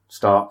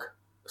Stark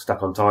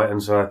stuck on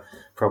Titan. So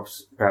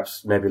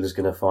perhaps Nebula's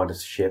going to find a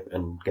ship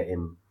and get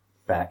him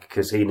back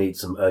because he needs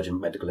some urgent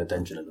medical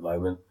attention at the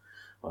moment,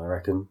 I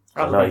reckon.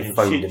 I know he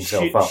phoned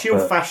himself up.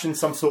 She'll fashion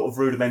some sort of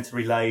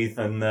rudimentary lathe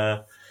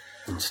and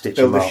stitch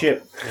build the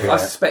ship. Yeah. I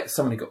suspect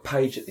somebody got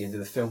Paige at the end of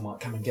the film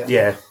might come and get them.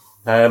 Yeah.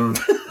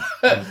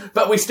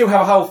 But we still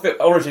have a whole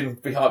origin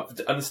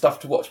behind and stuff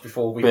to watch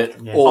before we... Or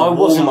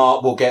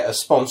Walmart will get a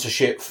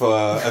sponsorship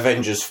for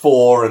Avengers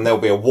 4 and there'll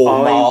be a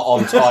Walmart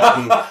on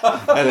Titan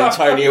and then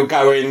Tony will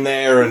go in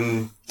there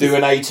and do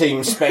an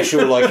A-Team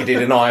special like he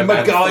did in Iron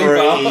Man 3.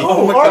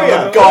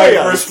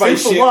 MacGyver, a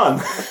spaceship.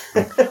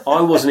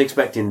 I wasn't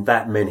expecting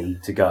that many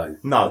to go.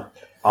 No,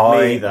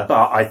 me either.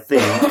 But I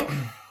think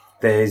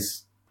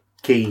there's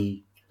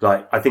key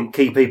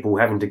people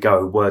having to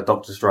go were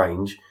Doctor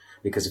Strange,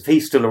 because if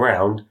he's still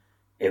around,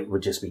 it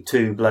would just be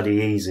too bloody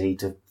easy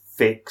to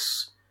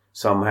fix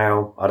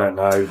somehow. I don't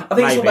know. I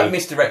think it's all about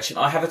misdirection.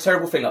 I have a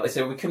terrible feeling like they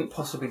said we couldn't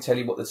possibly tell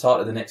you what the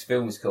title of the next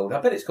film is called. I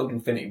bet it's called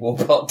Infinity War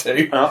Part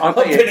 2. I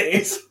bet it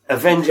is.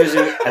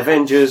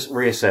 Avengers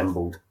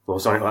Reassembled or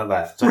something like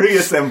that. So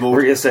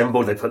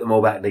Reassembled. They put them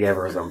all back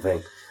together or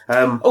something.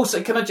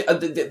 Also, can I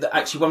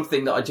actually one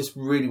thing that I just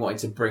really wanted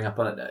to bring up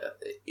on it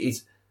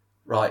is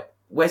right.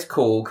 Where's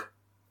Korg?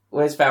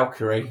 Where's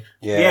Valkyrie?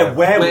 Where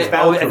was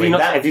Valkyrie?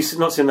 Have you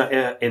not seen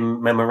that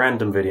in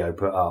memorandum video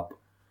put up?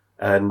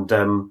 And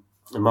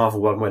the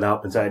Marvel one went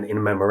up and said in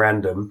a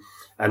memorandum,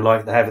 and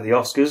like they have at the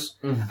Oscars,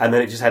 and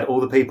then it just had all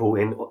the people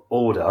in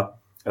order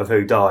of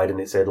who died, and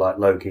it said like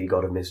Loki,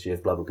 God of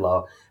Mischief, blah blah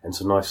blah, and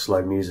some nice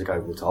slow music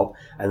over the top,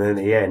 and then at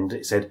the end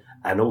it said,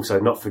 and also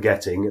not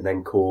forgetting, and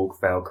then Korg,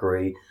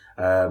 Valkyrie,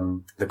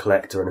 the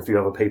Collector, and a few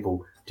other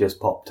people just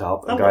popped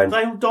up and going.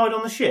 They all died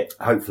on the ship.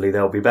 Hopefully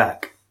they'll be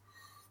back.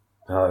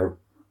 No.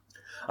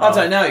 I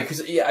don't know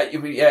because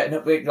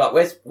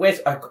where's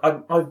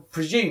I'm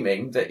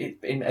presuming that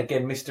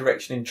again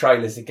misdirection in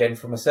trailers again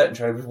from a certain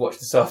trailer we've watched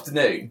this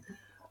afternoon.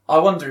 I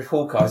wonder if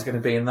Hawkeye's going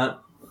to be in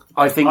that.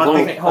 I think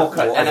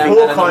Hawkeye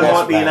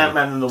might be in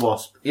Ant-Man and the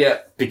Wasp. Yeah,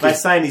 because they're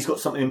saying he's got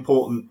something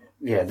important.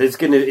 Yeah,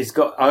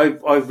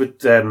 I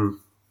would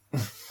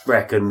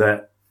reckon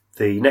that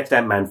the next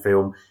Ant-Man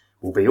film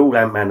will be all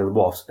Ant-Man and the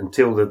Wasp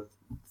until the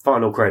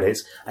final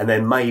credits, and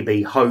then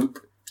maybe Hope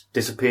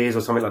disappears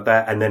or something like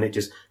that, and then it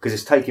just because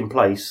it's taking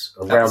place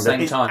around at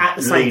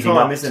the same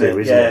time, isn't it?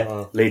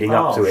 Leading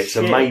up to it.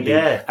 So maybe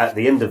at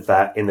the end of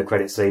that, in the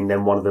credit scene,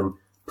 then one of them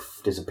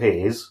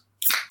disappears.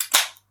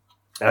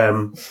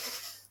 Or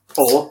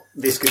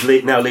this could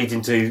lead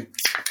into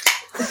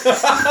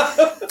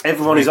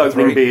everyone is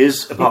opening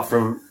beers apart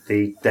from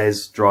the Des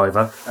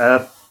driver.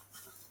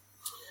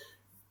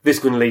 This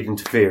is going to lead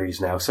into theories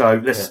now. So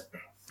let's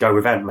go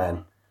with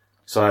Ant-Man.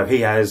 So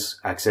he has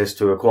access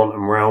to a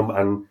quantum realm,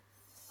 and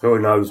who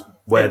knows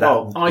where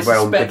that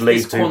realm could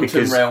lead to.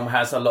 Quantum realm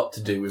has a lot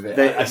to do with it.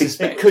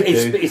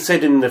 It's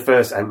said in the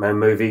first Ant-Man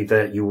movie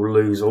that you will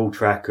lose all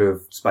track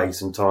of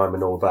space and time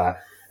and all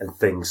that and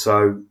things.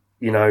 So,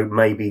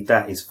 maybe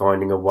that is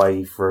finding a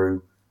way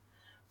through,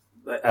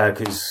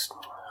 because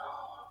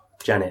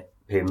Janet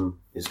Pym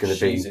is going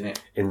to be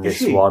in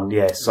this one.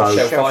 Yeah, so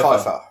Michelle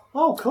Pfeiffer.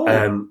 Oh,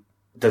 cool.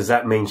 Does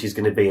that mean she's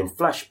going to be in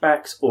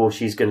flashbacks, or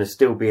she's going to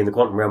still be in the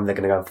quantum realm? They're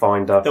going to go and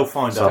find her. They'll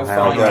find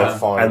somehow. her.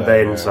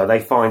 So they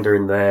find her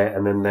in there,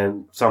 and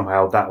then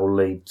somehow that will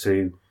lead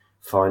to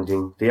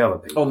finding the other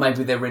people. Or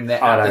maybe they're in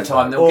there at the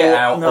time. They'll get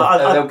out.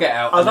 They'll get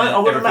out.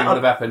 Everything would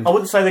have happened. I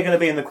wouldn't say they're going to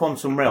be in the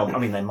quantum realm. I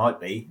mean, they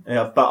might be,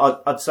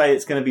 but I'd say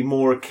it's going to be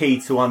more a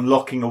key to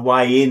unlocking a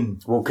way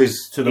in. Well,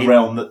 because to the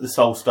realm that the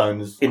Soul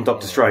Stone is. In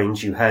Doctor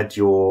Strange, you had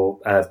your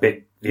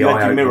bit. You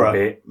had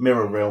your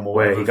mirror realm, or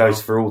where he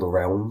goes through all the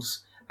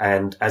realms,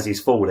 and as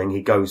he's falling,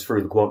 he goes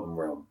through the quantum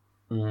realm.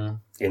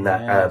 In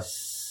that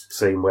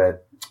scene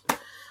where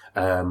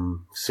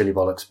Silly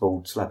Bollocks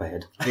Bald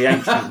Slapperhead. The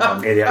ancient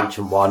one. Yeah, the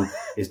ancient one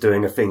is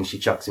doing a thing. She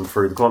chucks him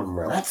through the quantum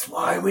realm. That's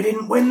why we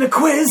didn't win the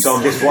quiz. So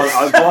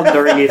I'm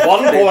wondering if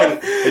 1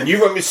 point, and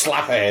you went with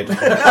Slapperhead.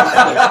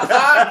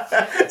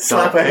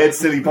 Slapperhead,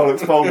 Silly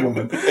Bollocks Bald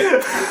Woman.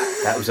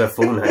 That was her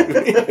full name.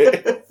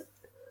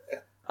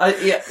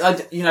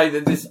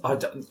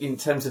 In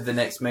terms of the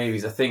next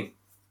movies, I think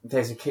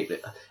there's a kick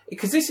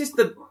because this is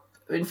the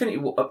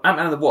Ant-Man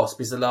and the Wasp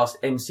is the last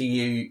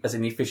MCU, as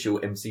in the official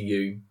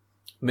MCU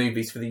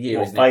movies for the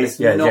year, isn't it?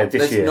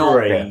 This year.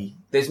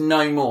 There's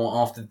no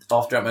more after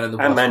Ant-Man and the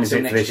Wasp. Ant-Man is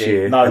it next this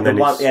year. No,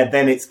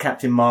 then it's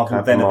Captain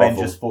Marvel, then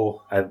Avengers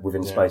 4.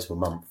 Within the space of a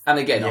month. And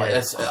again,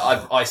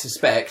 I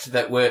suspect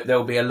that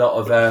there'll be a lot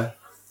of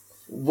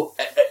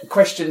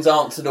questions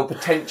answered or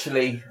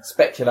potentially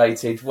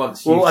speculated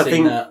once you've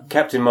seen that. I think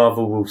Captain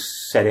Marvel will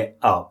set it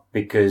up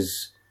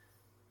because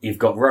you've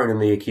got Ronan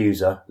the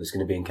Accuser that's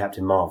going to be in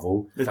Captain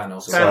Marvel.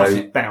 Thanos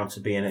is bound to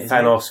be in it.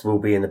 Thanos will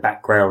be in the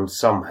background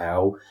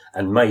somehow,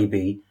 and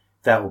maybe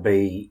that will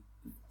be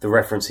the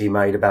reference he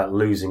made about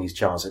losing his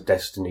chance at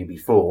Destiny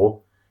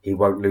before. He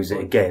won't lose it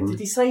again. Did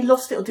he say he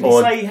lost it, or did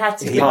he say he had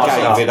to? He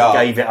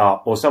gave it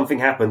up, or something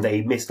happened that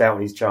he missed out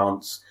on his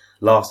chance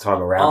last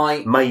time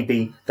around.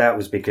 Maybe that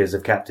was because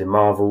of Captain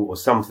Marvel or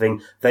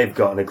something. They've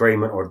got an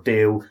agreement or a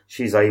deal.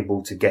 She's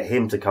able to get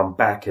him to come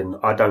back, and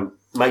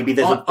maybe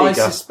there's a bigger I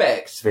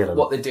suspect villain.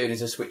 What they're doing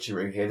is a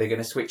switcheroo here. They're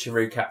going to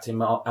switcheroo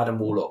Adam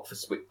Warlock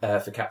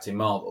for Captain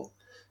Marvel.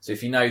 So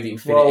if you know the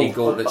Infinity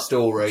Gauntlet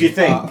story, do you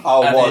think?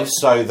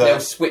 They'll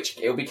switch.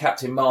 It'll be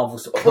Captain Marvel.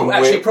 Probably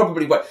won't. She'll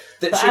probably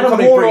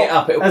bring it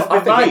up. I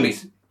think it'll be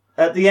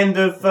at the end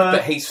of.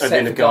 But he's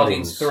set for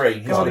Guardians 3.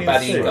 He's the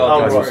baddie in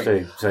Guardians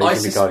 3. So I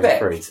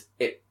suspect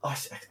it. I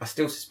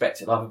still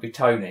suspect it'll either be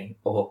Tony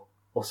or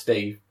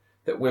Steve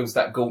that wields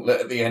that gauntlet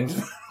at the end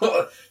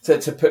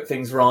to put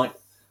things right.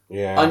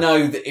 Yeah. I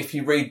know that if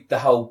you read the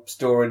whole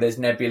story, there's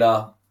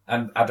Nebula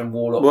and Adam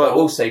Warlock. Well,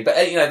 we'll see. But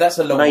that's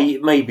a long.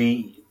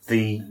 Maybe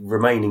the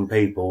remaining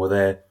people were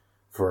there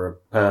for a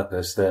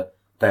purpose that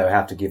they'll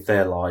have to give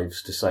their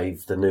lives to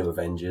save the new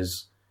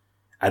Avengers,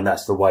 and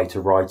that's the way to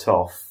write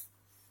off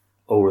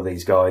all of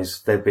these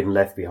guys. They've been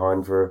left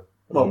behind for.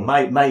 Well,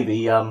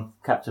 maybe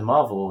Captain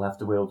Marvel will have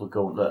to wield the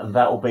gauntlet, and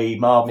that will be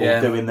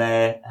Marvel doing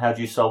their "How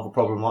do you solve a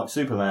problem like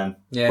Superman?"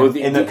 Yeah,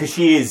 because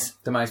she is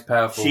the most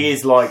powerful. She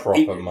is like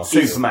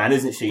Superman,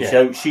 isn't she? Yeah.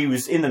 So she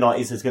was in the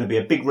 90s. There's going to be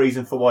a big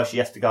reason for why she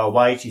has to go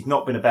away. She's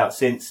not been about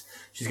since.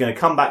 She's going to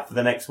come back for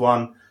the next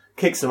one,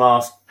 kick some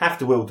ass, have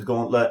to wield the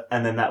gauntlet,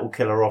 and then that will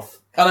kill her off.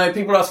 I know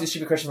people asking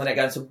stupid questions on the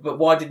net, going, but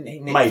why didn't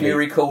Nick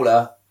Fury call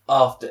her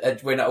after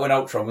when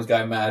Ultron was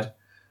going mad?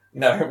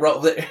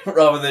 Rather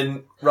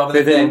than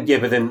but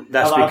then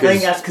that's because I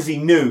think that's because he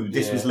knew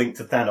this was linked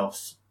to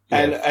Thanos.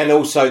 And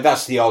also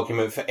that's the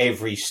argument for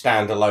every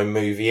standalone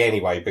movie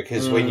anyway,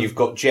 because when you've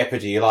got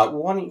Jeopardy, you're like,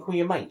 well, why don't you call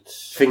your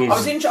mates? Thing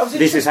is,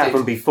 this has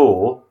happened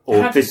before,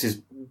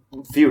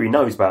 Fury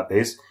knows about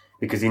this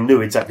because he knew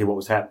exactly what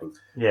was happening.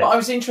 Yeah. But I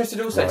was interested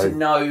also to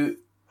know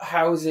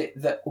how is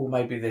it that, or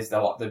maybe there's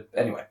maybe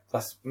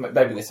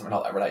there's something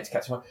like that related to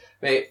Captain Marvel,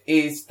 but it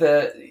is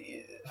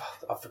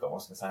I forgot what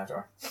I was going to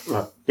say.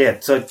 Right. Yeah,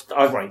 so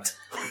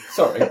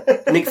Sorry.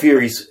 Nick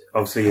Fury's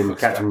obviously in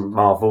Captain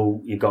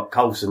Marvel. You've got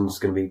Coulson's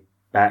going to be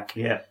back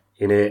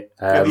in it.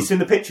 Have you seen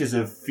the pictures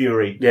of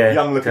Fury? Yeah.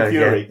 Young-looking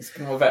Fury.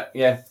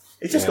 Yeah.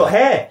 It's just got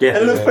hair. Yeah. And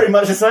it looks pretty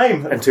much the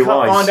same. And two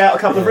eyes. Find out a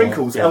couple of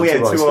wrinkles. Yeah,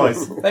 two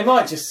eyes. They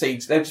might just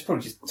they'll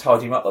probably just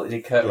tidy him up like they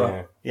did Kurt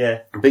Russell.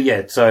 Yeah.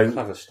 But so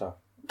clever stuff.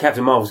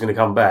 Captain Marvel's going to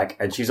come back,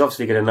 and she's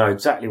obviously going to know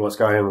exactly what's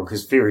going on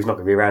because Fury's not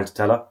going to be around to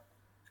tell her.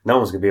 No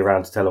one's going to be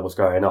around to tell her what's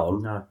going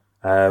on. No.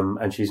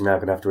 And she's now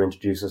going to have to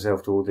introduce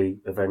herself to all the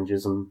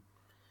Avengers. And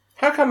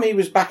how come he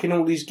was back in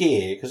all his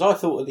gear? Because I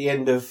thought at the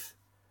end of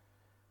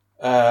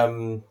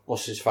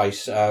what's his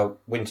face,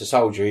 Winter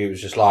Soldier, he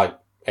was just like,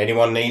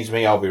 anyone needs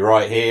me, I'll be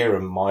right here,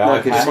 and my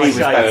iPad was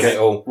back at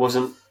it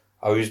wasn't.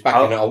 Oh, he was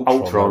back in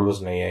Ultron,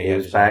 wasn't he? Yeah, he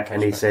was back,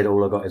 and he said,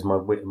 "All I got is my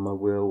wit and my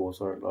will," or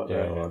something like that.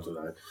 I don't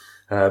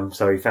know.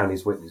 So he found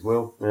his wit and his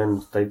will,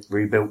 and they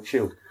rebuilt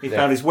S.H.I.E.L.D. He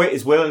found his wit,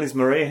 his will, and his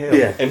Maria Hill.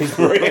 Yeah, and his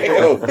Maria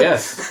Hill.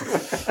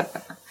 Yes.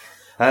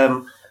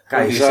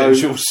 Okay,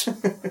 so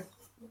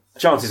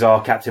chances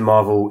are Captain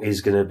Marvel is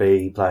going to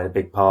be playing a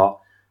big part.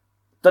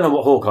 Don't know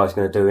what Hawkeye's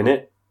going to do in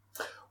it.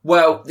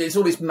 Well, there's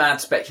all this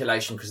mad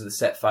speculation because of the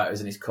set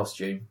photos and his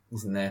costume,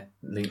 isn't there?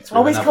 Linked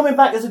he's coming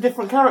back as a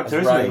different character,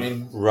 isn't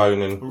he?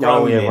 Ronan.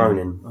 Oh, yeah,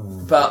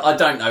 Ronan. But I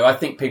don't know. I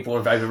think people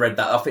have overread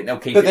that. I think they'll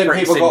keep it pretty simple. But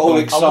then people got all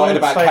excited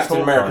about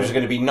Captain America is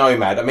going to be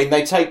Nomad. I mean,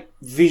 they take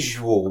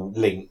visual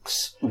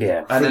links from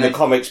the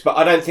comics, but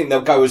I don't think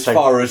they'll go as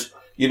far as,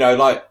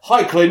 like,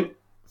 hi, Clint,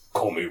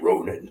 call me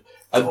Ronan.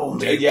 I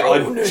don't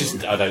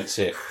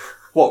see it.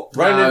 What?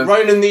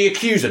 Ronan the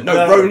Accuser?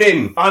 No,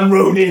 Ronin. I'm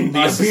Ronin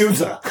the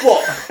Abuser.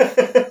 What?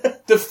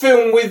 the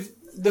film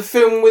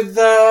with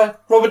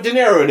Robert De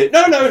Niro in it?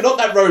 No, not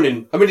that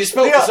Ronin. I mean, it's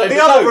spelled the same.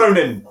 The other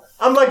Ronin.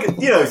 I'm like,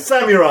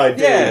 samurai dude.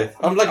 Yeah,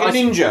 I'm like a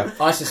ninja.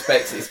 I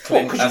suspect it's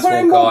Clint Because as you're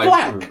wearing all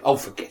Hawkeye. black. Oh,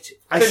 forget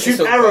it. I shoot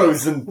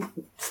arrows and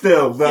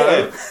still,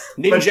 though.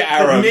 Yeah. Ninja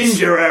arrows.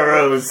 Ninja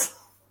arrows.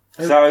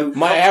 So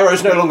my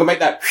arrows no longer make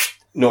that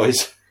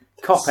noise.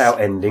 Cop-out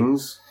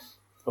endings,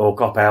 or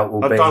cop-out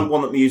will I be... don't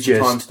want them to use the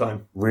just time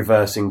stone.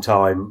 reversing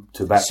time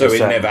to back So to a it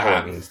certain never point.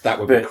 happens. That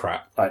would be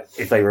crap. Like,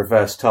 if they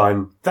reverse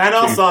time...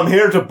 Thanos, I'm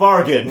here to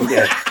bargain.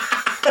 Yeah.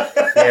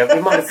 Yeah,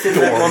 we might have seen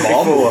that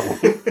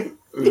one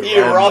before.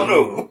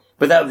 Hero.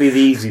 But that would be the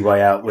easy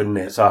way out, wouldn't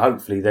it? So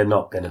hopefully they're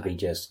not going to be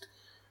just...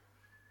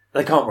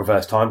 They can't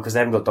reverse time because they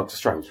haven't got Doctor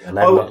Strange. And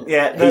they're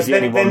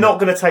not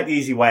going to take the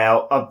easy way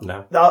out.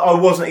 I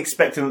wasn't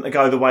expecting them to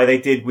go the way they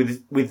did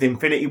with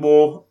Infinity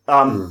War.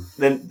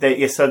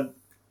 So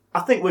I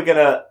think we're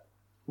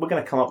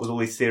gonna come up with all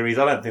these series.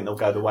 I don't think they'll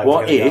go the way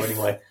we're going to go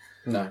anyway.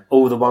 No.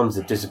 All the ones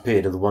that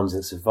disappeared are the ones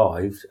that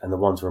survived, and the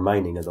ones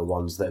remaining are the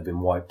ones that have been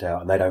wiped out,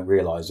 and they don't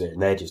realise it,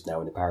 and they're just now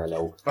in a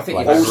parallel. I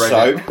think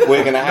also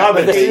we're going to have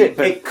to be.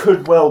 It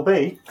could well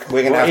be.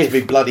 We're going to have to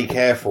be bloody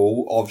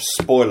careful of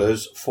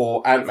spoilers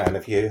for Ant-Man.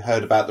 Have you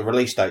heard about the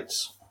release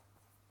dates?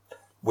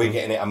 We're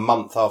getting it a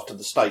month after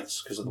the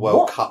States because of the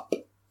World Cup.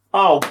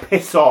 Oh,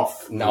 piss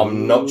off! No,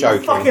 I'm not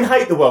joking. I fucking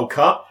hate the World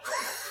Cup.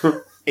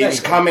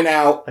 It's coming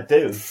out. I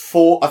do.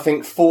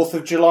 4th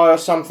of July or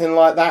something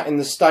like that in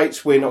the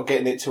States. We're not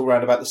getting it till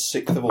around about the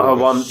 6th of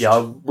August. I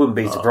wouldn't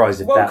be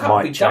surprised if World that Cup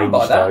might be done change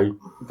by though.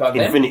 by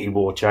then. Infinity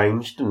War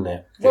changed, didn't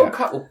it?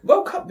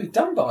 World Cup be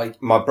done by.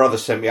 My brother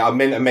sent me. I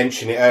meant to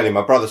mention it earlier.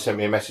 My brother sent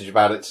me a message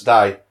about it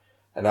today,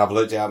 and I've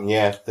looked it up. And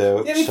the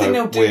only thing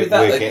they'll do with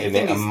that, we're getting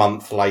it a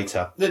month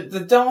later.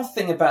 The daft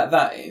thing about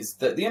that is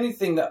that the only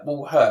thing that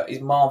will hurt is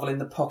Marvel in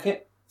the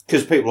pocket.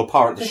 Because people will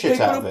pirate the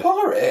shit out of it. People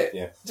will pirate it.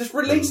 Yeah. Just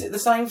release it at the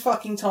same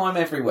fucking time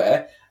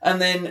everywhere,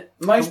 and then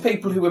most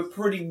people who are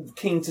pretty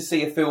keen to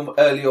see a film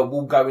earlier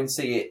will go and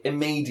see it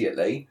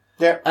immediately.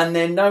 Yeah. And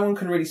then no one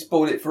can really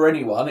spoil it for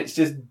anyone. It's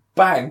just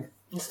bang.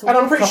 And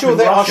I'm pretty sure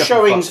there are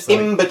showings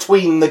in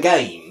between the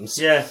games.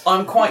 Yeah.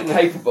 I'm quite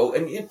capable.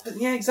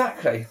 Yeah,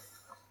 exactly.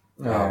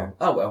 Oh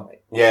well.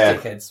 Yeah.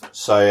 Dickheads.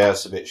 So yeah,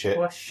 it's a bit shit.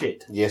 Well,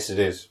 shit. Yes, it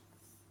is.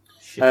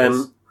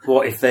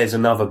 What if there's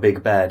another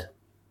big bad?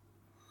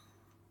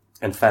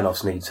 And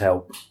Thanos needs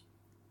help.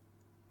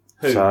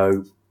 Who?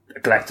 So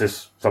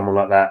Galactus, someone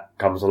like that,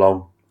 comes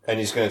along. And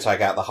he's going to take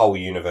out the whole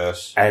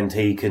universe. And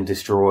he can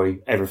destroy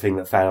everything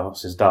that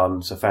Thanos has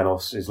done. So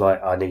Thanos is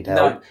like, I need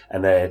help.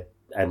 No.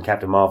 And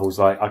Captain Marvel's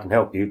like, I can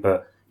help you,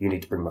 but you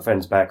need to bring my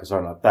friends back or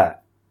something like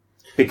that.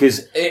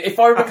 Because if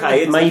I remember,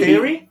 it's a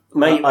theory.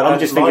 I'm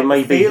just thinking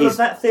maybe he's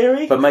that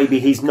theory, but maybe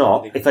he's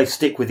not. If they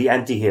stick with the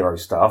anti-hero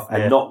stuff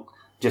and not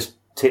just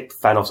tip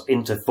Thanos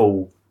into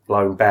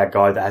full-blown bad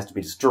guy that has to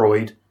be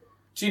destroyed.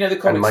 Do you know the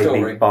comic and maybe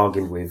story?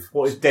 Bargained with.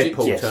 What if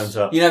Deadpool turns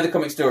up? You know the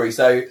comic story,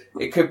 so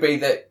it could be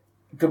that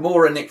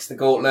Gamora nicks the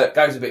gauntlet,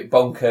 goes a bit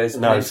bonkers,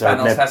 and then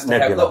Thanos has to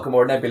help. Not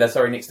Gamora,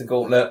 Nebula, nicks the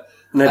gauntlet.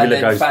 Nebula and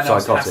then goes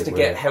Thanos has to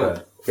get it,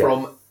 help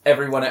from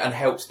everyone and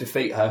helps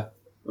defeat her.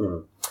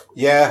 Mm.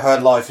 Yeah, her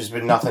life has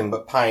been nothing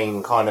but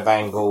pain kind of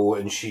angle,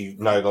 and she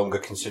no longer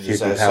considers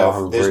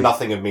herself. There's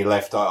nothing of me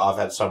left. I've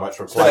had so much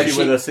replaced.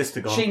 With her sister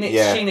gone. She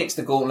nicks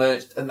the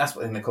gauntlet, and that's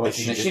what in the comics.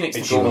 She nicks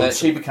the gauntlet.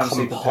 She becomes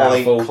super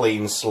powerful. Complete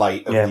clean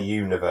slate of the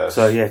universe.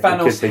 So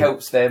Thanos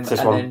helps them, and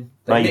then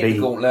they nick the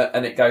gauntlet,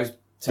 and it goes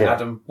to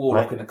Adam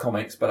Warlock in the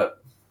comics.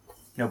 But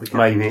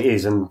maybe it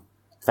is, and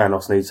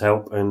Thanos needs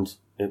help, and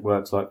it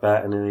works like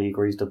that, and then he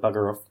agrees to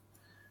bugger off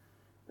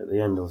at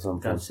the end or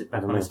something. Go and sit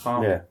back on his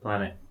farm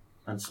planet.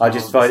 I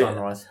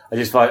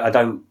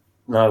don't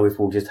know if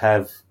we'll just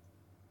have,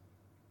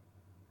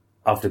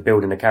 after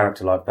building a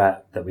character like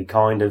that we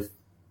kind of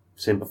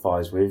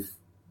sympathise with,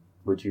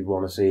 would you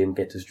want to see him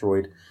get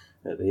destroyed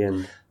at the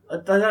end?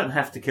 They don't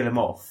have to kill him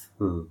off.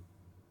 You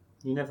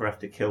never have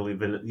to kill the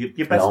villain.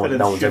 Your best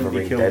villain shouldn't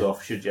be killed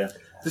off, should you?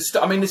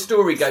 The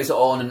story goes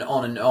on and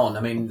on and on.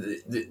 I mean,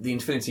 the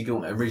Infinity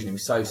Gauntlet originally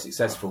was so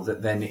successful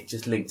that then it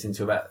just linked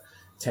into about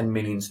 10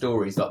 million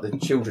stories. Like the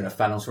children of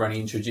Thanos were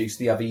only introduced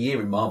the other year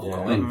in Marvel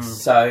comics.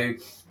 So,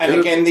 and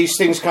again, these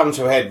things come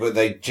to a head, but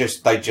they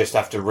just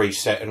have to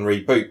reset and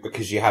reboot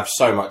because you have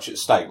so much at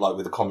stake. Like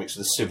with the comics,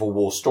 the Civil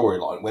War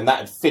storyline. When that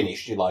had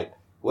finished, you're like,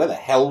 where the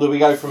hell do we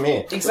go from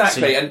here?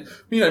 Exactly, and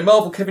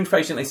Marvel, Kevin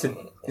Feige, they said,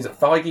 is it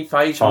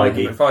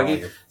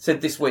Feige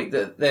said this week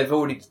that they've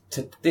already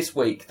this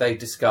week they've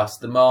discussed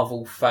the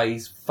Marvel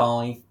Phase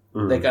 5.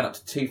 They're going up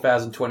to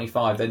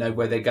 2025. They know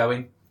where they're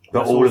going.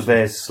 But all of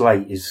their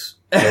slate is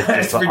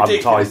just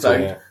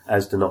untitled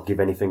as to not give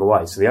anything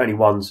away. So the only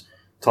ones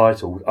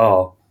titled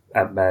are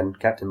Ant-Man,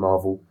 Captain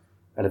Marvel,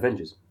 and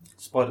Avengers.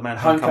 Spider-Man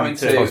Homecoming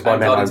 2 and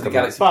Guardians of the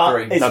Galaxy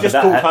 3. It's just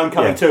called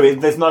Homecoming 2.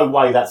 There's no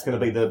way that's going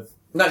to be the...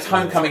 No, it's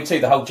Homecoming 2.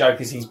 The whole joke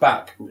is he's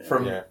back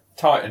from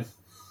Titan.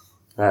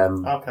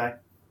 Okay.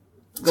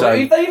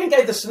 So they even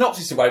gave the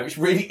synopsis away, which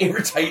really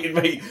irritated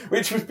me,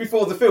 which was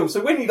before the film.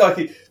 So when you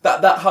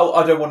that whole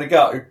I don't want to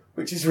go,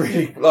 which is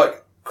really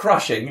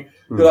crushing,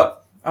 you're like,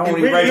 I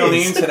only read on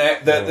the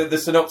internet that the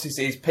synopsis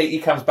is Petey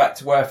comes back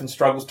to Earth and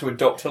struggles to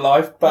adopt a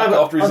life back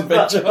after his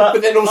adventure.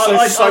 But then also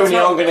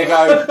Sony aren't going to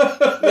go,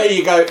 there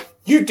you go,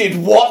 you did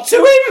what to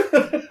him?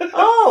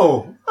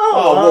 Oh,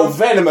 well,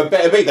 Venom had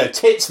better be their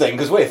tits then,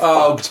 because we're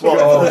fucked.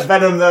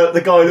 Venom,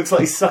 the guy looks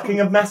like he's sucking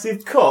a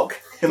massive cock.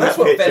 That's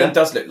what Venom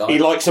does look like. He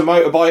likes a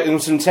motorbike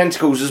and some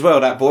tentacles as well,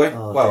 that boy.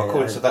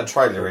 According to that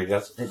trailer, he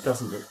does. It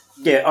doesn't look...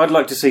 Yeah, I'd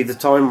like to see the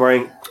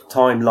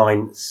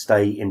timeline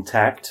stay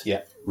intact.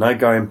 Yeah. No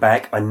going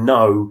back. I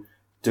know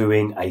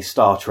doing a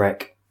Star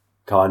Trek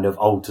kind of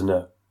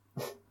alternate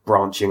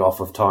branching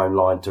off of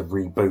timeline to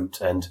reboot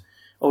and,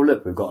 oh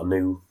look, we've got a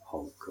new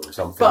Hulk or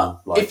something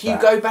but like that. If you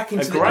go back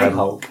into the Grey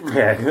Hulk.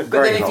 Yeah, but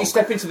then if you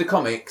step into the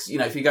comics,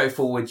 if you go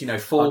forward,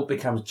 Thor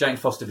becomes, Jane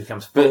Foster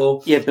becomes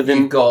Thor. But then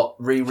you've got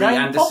Riri Jane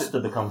Anderson.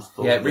 Foster becomes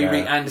Thor. Yeah,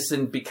 Riri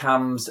Anderson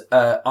becomes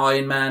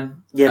Iron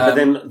Man. Yeah, but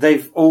then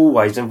they've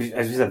always,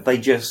 as we said, they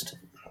just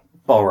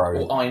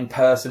borrow. Or Iron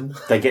Person.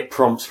 They get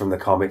prompts from the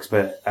comics,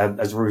 but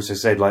as Russo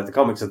said, like the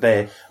comics are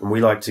there, and we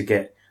like to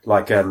get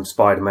like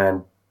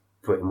Spider-Man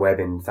putting web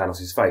in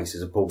Thanos' face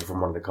as a pull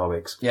from one of the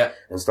comics,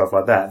 and stuff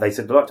like that. They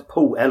said they like to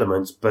pull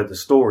elements, but the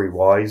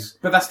story-wise,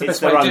 but that's the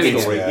best way of doing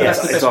it.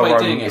 That's the best way of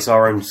doing it. It's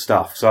our own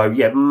stuff. So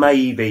yeah,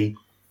 maybe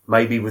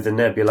with the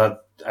Nebula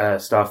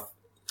stuff,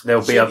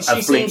 there'll be a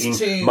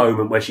fleeting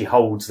moment where she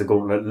holds the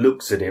gauntlet,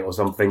 looks at it or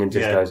something, and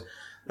just goes.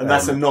 And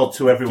that's a nod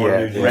to everyone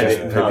who's read it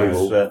and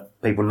knows that.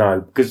 People know.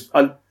 Because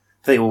I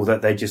feel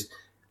that the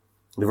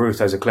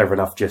Russos are clever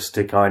enough just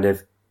to kind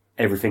of,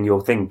 everything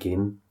you're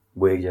thinking,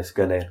 we're just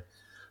going to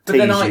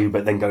tease you,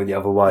 but then go the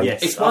other way.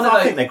 Yes, it's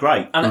I think they're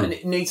great. And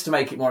it needs to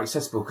make it more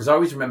accessible, because I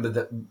always remember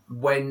that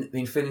when the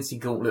Infinity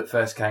Gauntlet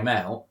first came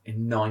out,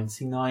 in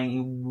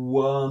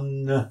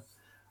 1991,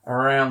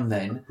 around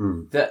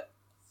then, that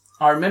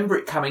I remember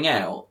it coming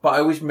out, but I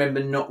always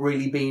remember not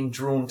really being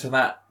drawn to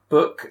that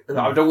book.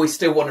 I'd always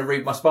still want to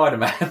read my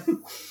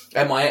Spider-Man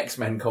and my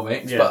X-Men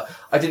comics, but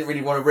I didn't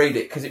really want to read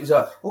it because it was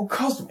all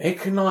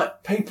cosmic and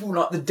like people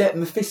like the Death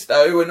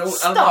Mephisto and all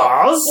stars.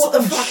 Like, what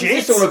the fuck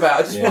is this all about?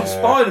 I just want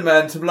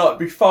Spider-Man to like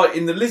be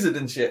fighting the lizard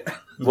and shit.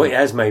 What it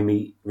has made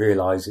me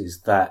realise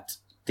is that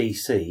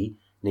DC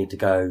need to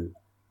go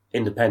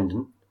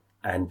independent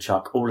and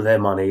chuck all of their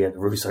money at the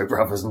Russo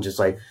brothers and just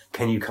say,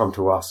 "Can you come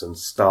to us and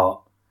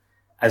start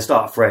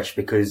fresh?"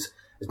 Because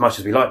as much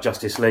as we like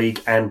Justice League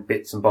and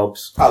bits and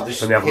bobs from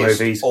the other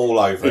movies, all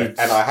over it,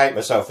 and I hate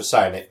myself for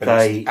saying it, but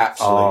it's the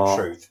absolute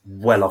truth.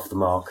 Well off the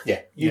mark.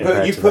 Yeah, you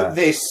put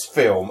this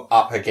film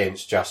up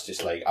against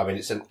Justice League. I mean,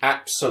 it's an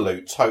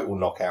absolute total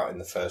knockout in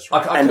the first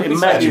round. I could be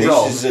totally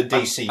wrong. This is a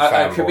DC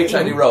fan. I could be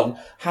totally wrong.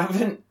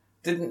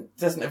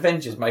 Doesn't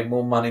Avengers made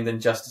more money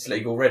than Justice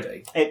League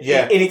already?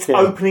 In its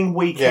opening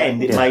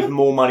weekend, it made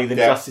more money than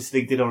Justice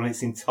League did on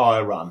its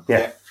entire run.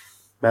 Yeah.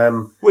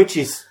 Which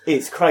is,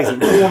 it's crazy.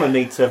 Warner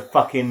need to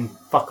fucking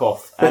fuck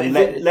off and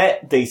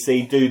let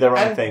DC do their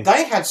own thing.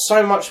 They had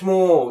so much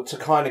more to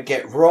kind of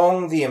get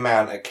wrong. The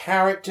amount of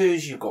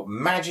characters, you've got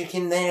magic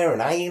in there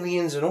and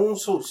aliens and all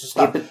sorts of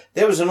stuff. Yeah,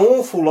 there was an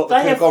awful lot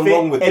that could have gone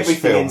wrong with this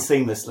film.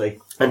 Everything in seamlessly.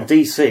 And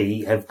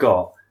DC have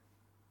got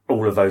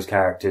all of those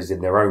characters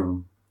in their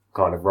own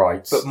kind of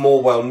rights. But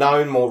more well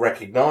known, more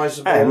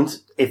recognisable.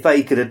 And if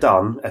they could have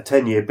done a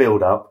 10-year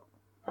build-up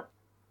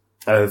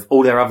of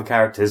all their other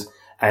characters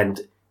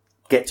and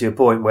get to a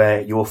point where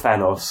your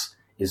Thanos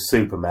is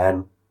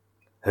Superman,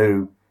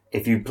 who,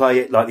 if you play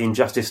it like the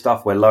Injustice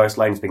stuff where Lois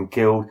Lane's been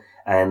killed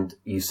and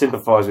you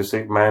sympathise with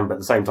Superman, but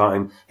at the same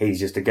time he's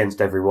just against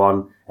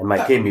everyone and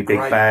make him your big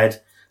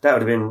bad, that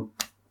would have been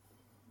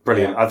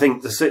brilliant. Yeah. I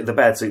think the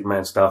bad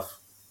Superman stuff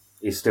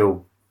is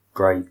still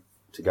great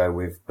to go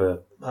with,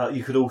 but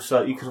you could have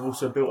also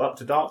built up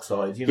to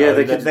Darkseid.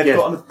 They've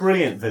got a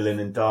brilliant villain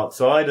in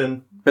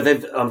Darkseid, but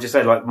I'm just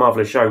saying, like Marvel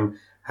has shown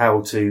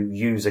how to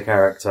use a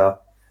character.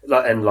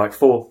 Like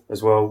Thor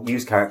as well,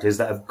 use characters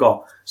that have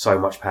got so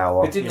much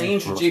power. But didn't they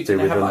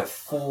have like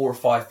 4 or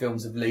 5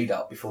 films of lead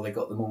up before they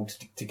got them all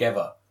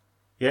together?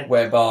 Yeah.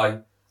 Whereby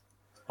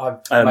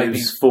it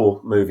was 4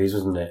 movies,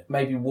 wasn't it?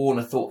 Maybe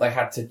Warner thought they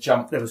had to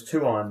jump. There was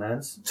 2 Iron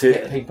Mans to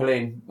get people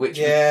in. Which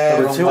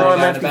there were 2 Iron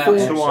Mans before.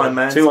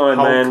 2 Iron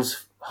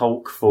Mans,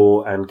 Hulk,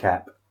 Thor, and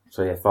Cap.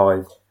 So yeah,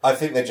 5. I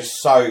think they're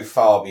just so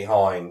far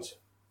behind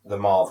the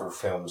Marvel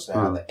films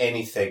now that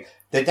anything,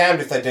 they're damned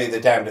if they do, they're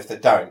damned if they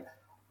don't.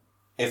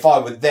 If I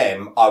were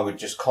them, I would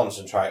just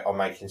concentrate on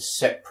making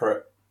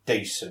separate,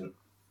 decent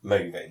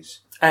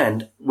movies.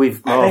 And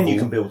with Marvel, and then you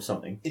can build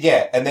something.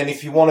 Yeah, and then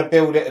if you want to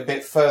build it a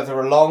bit further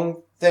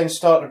along, then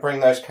start to bring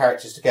those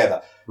characters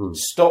together.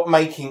 Stop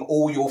making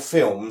all your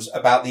films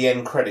about the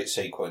end credit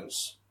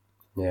sequence.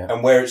 Yeah.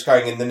 And where it's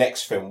going in the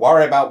next film.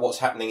 Worry about what's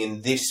happening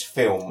in this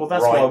film. Well,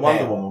 that's why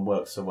Wonder Woman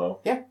works so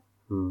well. Yeah.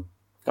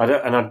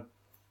 I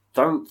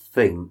don't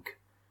think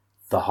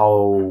the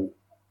whole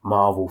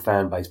Marvel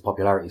fan base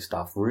popularity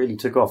stuff really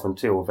took off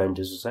until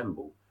Avengers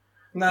Assemble.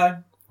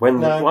 No.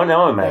 When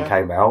Iron Man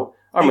came out,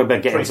 I remember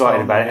getting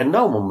excited about it and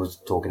no one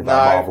was talking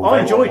about Marvel. I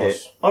enjoyed it.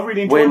 I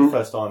really enjoyed the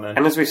first Iron Man.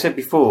 And as we said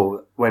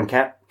before, when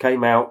Cap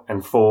came out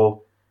and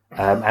Thor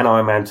and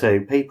Iron Man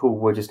 2, people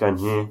were just going,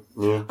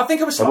 yeah. I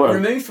think I was slightly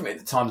removed from it at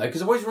the time, though,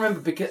 because I always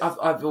remember, because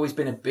I've always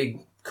been a big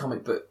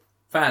comic book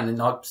fan,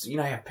 and you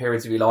have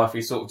periods of your life where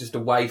you're sort of just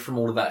away from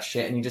all of that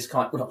shit, and you just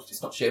can't, well,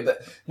 it's not shit,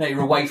 but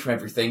you're away from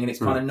everything, and it's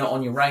kind of not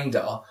on your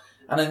radar.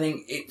 And I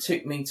think it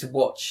took me to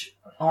watch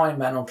Iron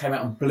Man came out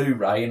on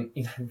Blu-ray, and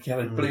you had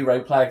a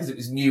Blu-ray player because it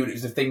was new and it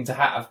was a thing to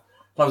have.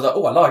 And I was like,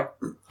 oh, I like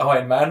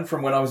Iron Man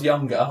from when I was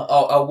younger.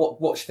 I'll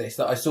watch this.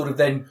 That I sort of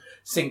then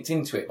synced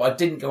into it, but I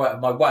didn't go out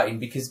of my way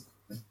because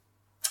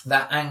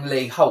that Ang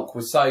Lee Hulk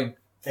was so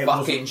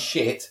fucking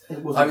shit. I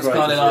was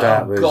kind of like,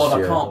 oh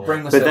God, I can't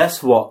bring myself. But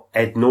that's what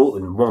Ed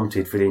Norton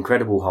wanted for the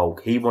Incredible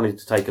Hulk. He wanted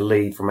to take a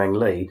lead from Ang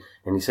Lee,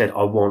 and he said,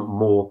 I want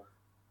more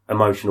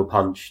emotional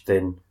punch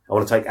than... I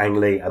want to take Ang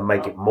Lee and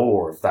make it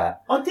more of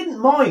that. I didn't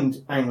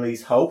mind Ang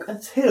Lee's Hulk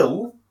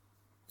until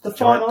the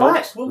final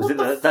act. Well, was it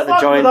the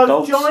giant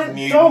dogs?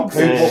 Giant dogs.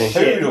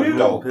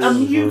 Poodle. A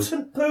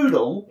mutant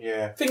poodle.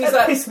 Yeah. Thing is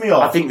that pissed me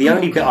off. I think the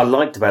only bit I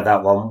liked about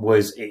that one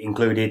was it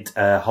included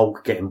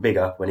Hulk getting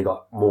bigger when he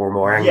got more and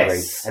more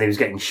angry, and he was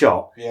getting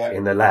shot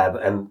in the lab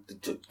and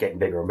getting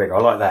bigger and bigger.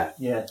 I like that.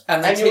 Yeah.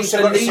 And you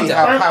also got to see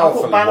how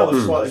powerful Banner he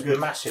was. quite a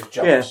good massive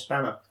jump. Yeah.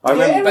 Banner. I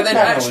remember, but then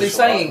actually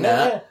saying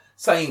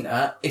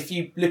that, if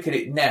you look at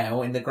it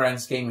now in the grand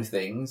scheme of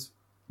things,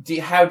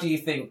 how do you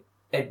think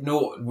Ed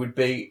Norton would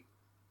be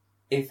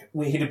if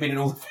he'd have been in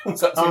all the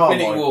films up to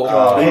Infinity War?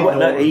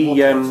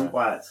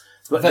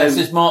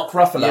 Versus Mark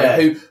Ruffalo,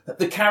 who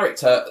that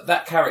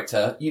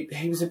character,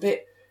 he was a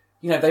bit,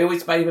 they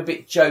always made him a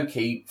bit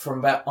jokey from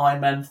about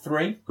Iron Man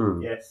 3.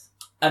 Yes.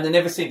 And then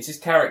ever since his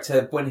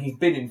character, when he's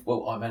been in,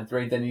 Iron Man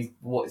 3, then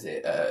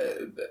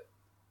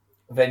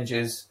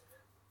Avengers,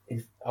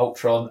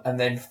 Ultron, and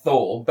then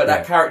Thor. But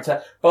that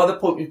character, by the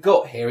point we've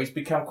got here, he's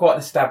become quite an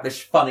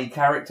established, funny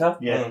character.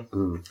 Yeah.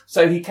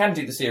 So he can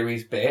do the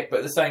serious bit, but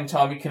at the same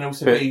time, he can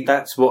also be...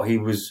 That's what he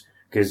was...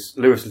 Because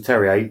Louis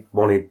Leterrier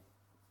wanted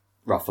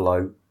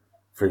Ruffalo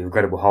for the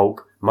Incredible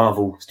Hulk.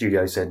 Marvel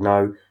Studios said,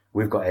 no,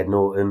 we've got Ed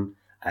Norton,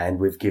 and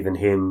we've given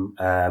him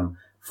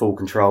full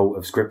control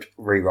of script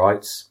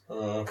rewrites.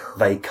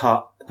 They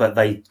cut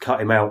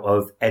him out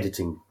of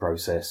editing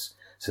process.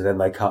 So then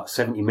they cut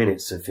 70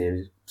 minutes of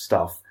his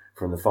stuff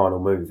from the final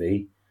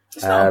movie.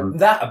 It's not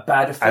that a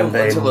bad film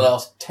until the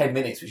last 10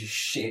 minutes, which is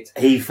shit.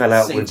 He fell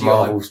out CGI with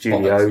Marvel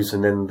Studios,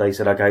 and then they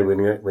said, okay,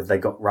 they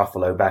got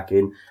Ruffalo back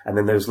in. And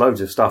then there was loads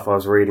of stuff I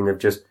was reading of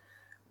just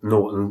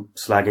Norton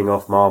slagging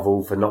off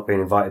Marvel for not being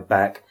invited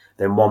back.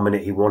 Then 1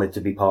 minute he wanted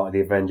to be part of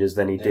the Avengers,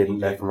 then he didn't,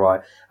 left and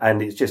right.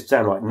 And it just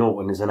sounded like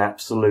Norton is an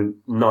absolute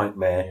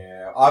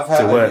nightmare I've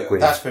heard to work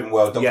with. That's been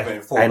well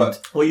documented before.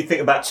 But what you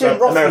think about Tim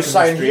Roth was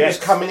saying he was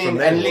X coming in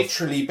and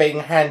literally being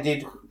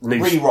handed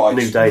rewrites,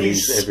 new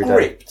dailies every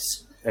day.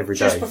 Every day.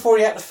 Just before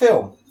he had to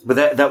film.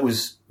 But that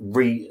was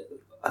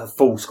a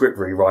full script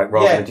rewrite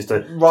rather than just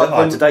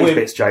today's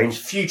bit's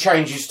changed. A few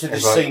changes to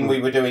the scene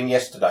we were doing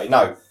yesterday.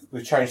 No,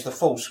 we've changed the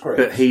full script.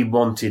 But he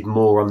wanted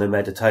more on the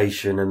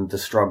meditation and the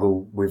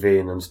struggle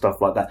within and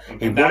stuff like that.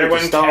 No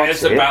one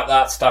cares about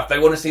that stuff. They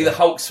want to see the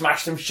Hulk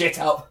smash some shit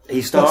up.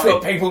 That's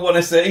what people want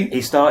to see.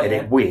 He started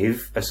it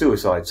with a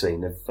suicide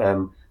scene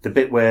of the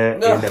bit where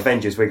in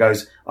Avengers where he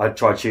goes, I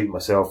tried shooting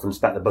myself and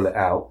spat the bullet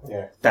out.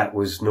 Yeah. That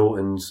was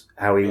Norton's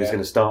how he was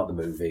going to start the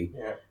movie.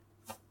 Yeah.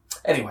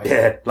 Anyway.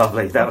 Yeah,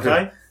 lovely. That was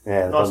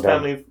nice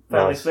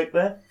family flick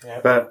there. Yeah.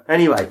 But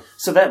anyway,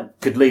 so that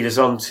could lead us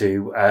on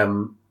to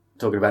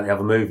talking about the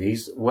other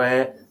movies.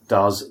 Where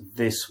does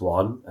this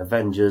one,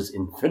 Avengers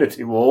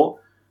Infinity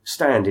War,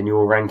 stand in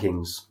your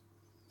rankings?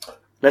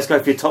 Let's go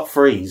for your top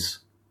threes.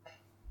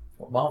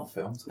 What Marvel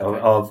films?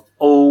 Okay. Of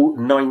all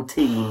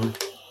 19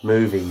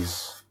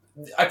 movies.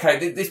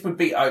 Okay, this would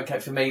be okay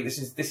for me. This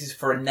is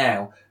for a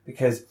now,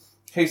 because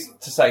who's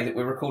to say that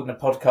we're recording a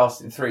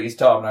podcast in 3 years'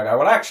 time and I go,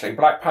 well, actually,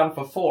 Black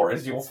Panther 4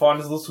 is you'll find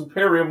as the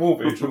superior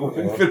movie. For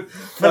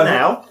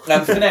now.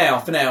 For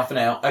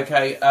now.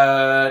 Okay,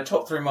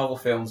 top 3 Marvel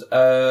films.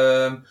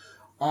 Okay,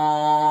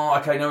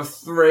 number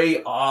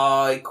 3,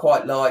 I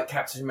quite like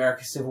Captain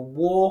America Civil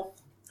War.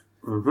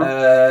 Mm-hmm.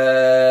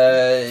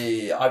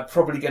 I'm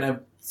probably going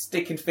to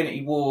stick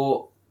Infinity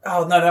War.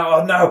 Oh,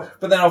 no.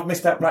 But then I've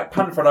missed out Black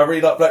Panther, and I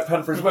really like Black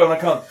Panther as well, and I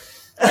can't.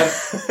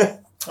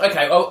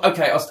 Okay,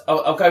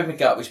 I'll go with my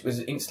gut, which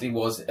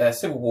instantly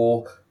Civil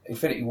War,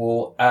 Infinity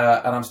War,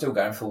 and I'm still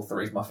going Full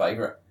 3 is my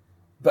favourite.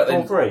 But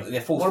then, Full 3? Yeah,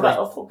 Full 3. What about,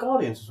 I thought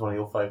Guardians was one of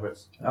your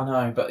favourites. I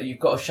know, but you've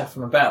got to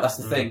shuffle them about, that's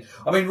the thing.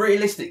 I mean,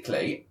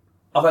 realistically,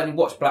 I've only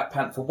watched Black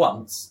Panther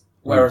once,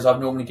 whereas I've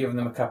normally given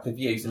them a couple of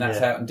views, and that's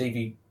out on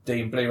DVD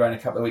and Blu-ray in a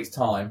couple of weeks'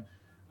 time,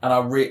 and I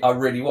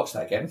really watched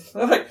that again.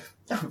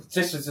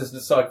 Just as an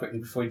aside quickly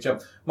before we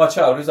jump, my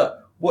child was like,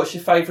 what's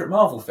your favourite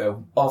Marvel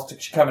film? After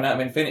coming out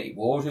of Infinity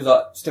War, she was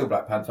like, still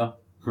Black Panther.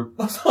 I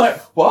was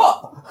like,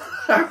 what?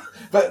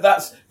 But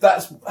that's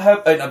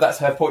her. That's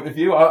her point of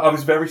view. I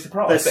was very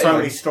surprised. There's so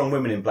many strong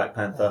women in Black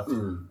Panther.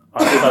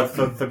 I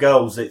think for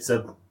girls, it's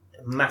a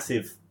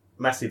massive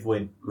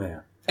win.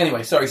 Yeah.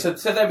 Anyway, sorry. So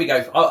there we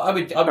go. I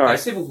would go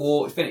Civil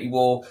War, Infinity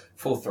War,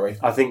 Full 3.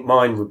 I think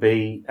mine would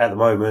be at the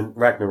moment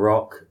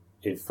Ragnarok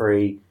at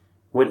 3,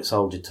 Winter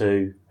Soldier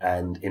 2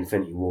 and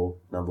Infinity War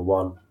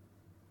 #1.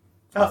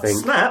 I think.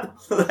 Snap!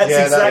 That's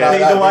exactly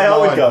the way I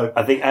would go.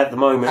 I think at the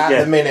moment,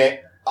 at the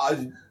minute,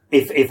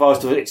 if I was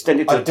to extend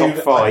it to the top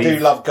 5, I do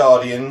love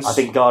Guardians. I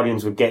think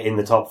Guardians would get in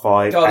the top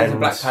 5. Guardians and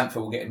Black Panther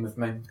will get in with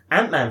me.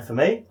 Ant-Man for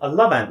me. I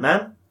love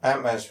Ant-Man.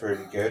 Ant-Man's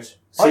really good.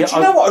 See, do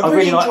you know what? I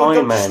really like enjoyed Iron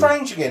Doctor Man.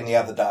 Strange again the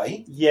other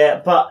day.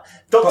 Yeah, but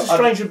Doctor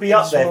Strange would be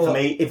up there for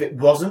me if it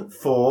wasn't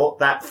for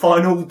that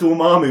final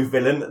Dormammu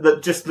villain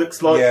that just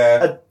looks like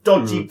a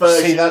dodgy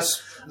version. See,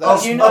 that's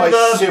of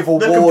the Civil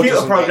War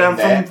computer program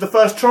from the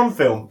first Tron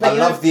film. I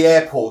love the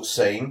airport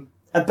scene.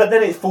 But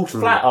then it falls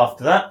flat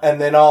after that. And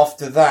then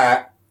after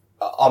that,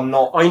 I'm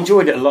not... I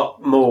enjoyed it a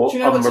lot more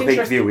on repeat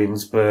interesting?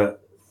 viewings,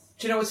 but...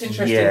 Do you know what's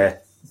interesting? Yeah.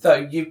 Though,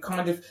 you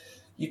kind of...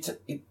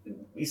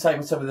 You say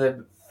with some of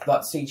the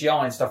like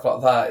CGI and stuff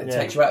like that, it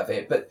takes you out of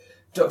it, but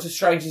Doctor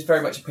Strange is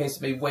very much appears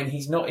to me when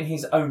he's not in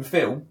his own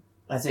film,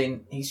 as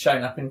in he's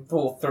shown up in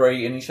Thor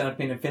 3 and he's shown up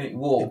in Infinity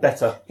War.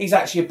 Better. He's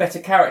actually a better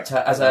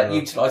character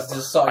utilised as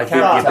a side character.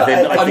 Yeah, but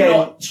then, I'm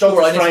not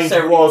sure Doctor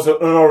Strange was an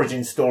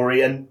origin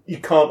story, and you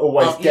can't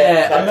always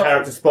get that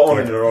character spot on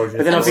in an origin story.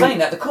 But then I'm saying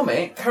that the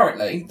comic,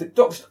 currently, the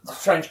Doctor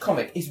Strange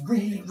comic is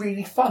really,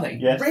 really funny.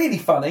 Yeah. Really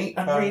funny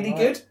and really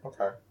good.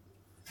 Okay.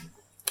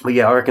 But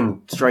yeah, I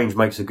reckon Strange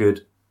makes a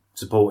good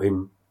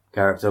supporting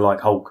character like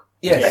Hulk.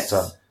 Yes.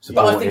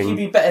 But I think he'd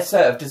be better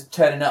served just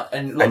turning up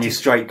and... And your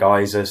straight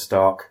guys are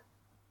Stark,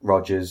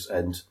 Rogers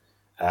and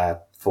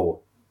Thor.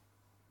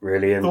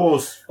 Really. And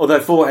although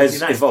Thor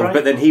has evolved,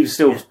 but then he was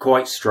still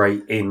quite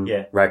straight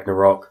in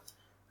Ragnarok.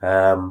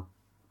 But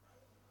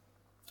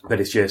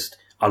it's just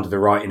under the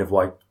writing of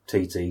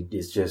Waititi,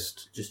 it's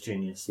just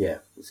genius. Yeah,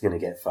 it's going to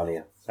get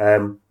funnier.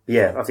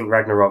 Yeah, I think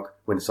Ragnarok,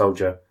 Winter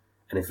Soldier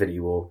and Infinity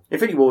War.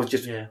 Infinity War was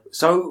just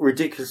so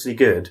ridiculously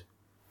good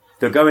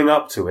that going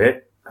up to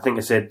it, I think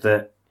I said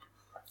that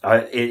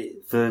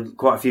for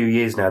quite a few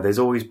years now, there's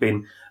always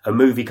been a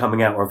movie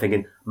coming out where I'm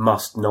thinking,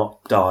 must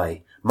not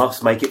die.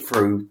 Must make it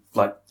through,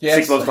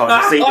 6 months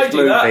time to see this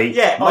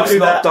movie. Must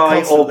not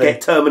die or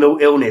get terminal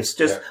illness.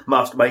 Just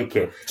must make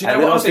it. Do you know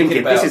and then I was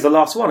thinking, this is the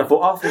last one. I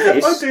thought, after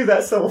this... I do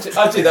that so often.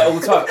 I do that all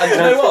the time. And do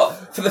you know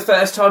what? For the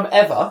first time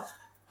ever,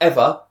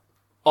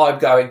 I'm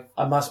going,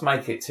 I must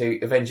make it to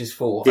Avengers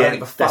 4. I don't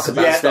give a fuck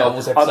about Star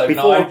Wars Episode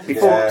 9.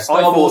 Before I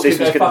thought this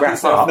was going to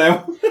wrap up,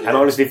 and I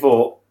honestly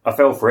thought, I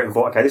fell for it and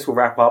thought, okay, this will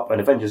wrap up and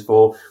Avengers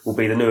 4 will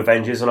be the new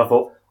Avengers, and I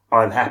thought,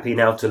 I'm happy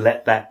now to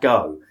let that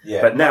go.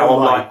 Yeah. But now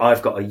I'm like,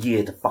 I've got a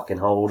year to fucking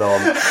hold on.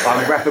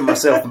 I'm wrapping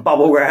myself in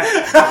bubble wrap.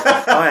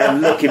 I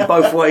am looking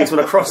both ways when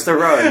I cross the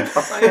road.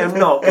 I am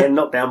not getting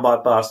knocked down by a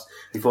bus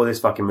before this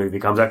fucking movie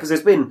comes out. Because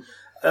there's been,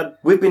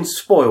 we've been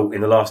spoiled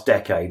in the last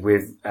decade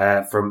with,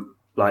 from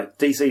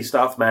DC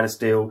stuff, Man of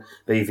Steel,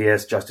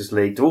 BVS, Justice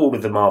League, to all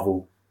of the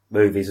Marvel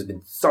movies. There's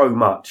been so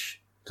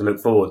much to look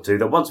forward to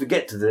that once we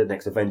get to the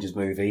next Avengers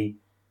movie,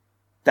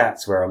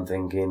 that's where I'm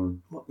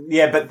thinking.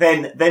 Yeah, but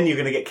then you're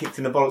going to get kicked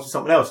in the bollocks with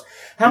something else.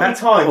 How many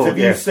times have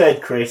you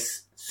said,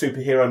 Chris,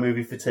 superhero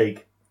movie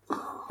fatigue?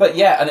 But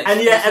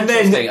and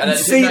then you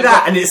see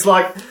that, and it's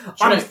like,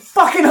 I'm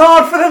fucking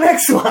hard for the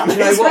next one. You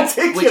know it's what?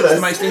 ridiculous. Which was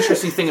the most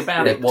interesting thing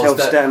about it was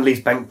that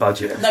Stanley's bank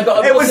budget. No,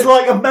 but it was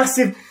like a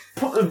massive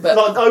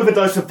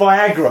overdose of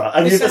Viagra,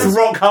 and you just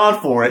rock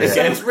hard for it.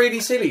 It's really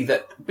silly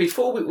that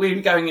before we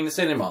were going in the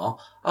cinema,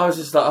 I was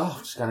just like, I'm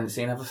just going to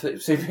see another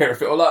superhero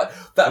film.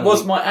 That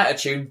was my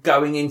attitude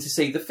going in to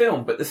see the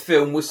film, but the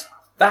film was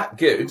that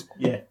good.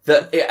 Yeah.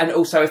 And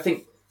also I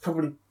think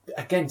probably,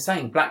 again,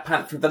 saying Black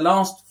Panther, the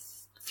last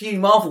few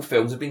Marvel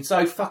films have been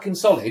so fucking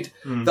solid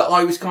that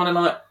I was kind of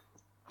like,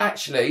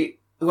 actually,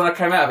 when I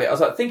came out of it, I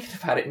was like thinking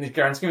about it in the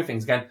grand scheme of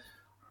things again.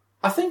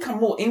 I think I'm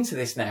more into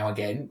this now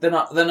again than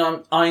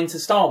I'm into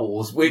Star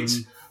Wars, which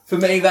for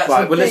me that's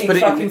a big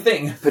fucking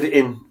thing. Put it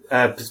in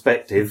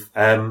perspective.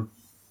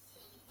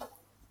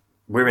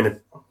 We're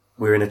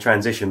in a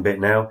transition bit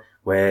now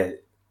where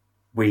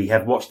we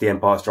have watched The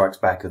Empire Strikes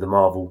Back of the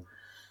Marvel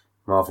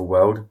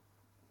world,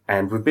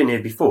 and we've been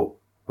here before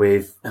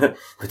with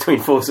between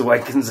Force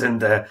Awakens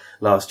and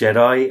Last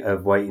Jedi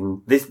of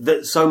waiting.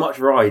 So much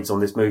rides on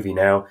this movie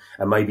now,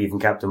 and maybe even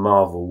Captain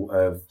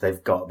Marvel.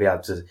 They've got to be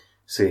able to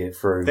see it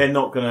through. They're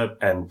not going to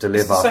and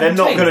deliver. They're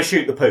not going to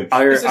shoot the pooch.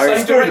 It's the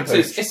same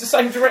directors. It's the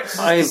same directors.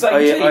 It's the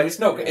same team. It's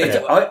not.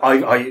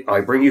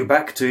 I bring you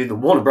back to the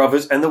Warner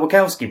Brothers and the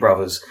Wachowski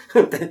brothers.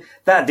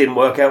 That didn't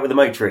work out with the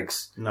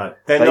Matrix. No,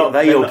 they're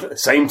not.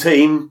 Same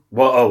team.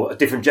 Well,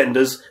 different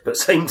genders, but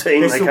same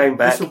team. They came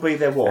back. This will be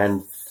their what?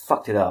 And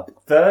fucked it up.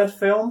 Third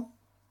film.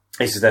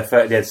 This is their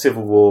third. They had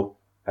Civil War.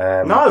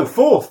 No,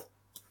 fourth.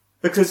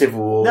 Because Civil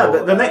War.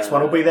 No, the next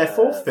one will be their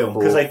fourth film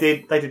because they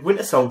did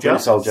Winter Soldier,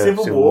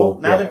 Civil War.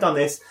 Now they've done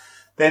this.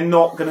 They're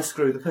not going to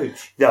screw the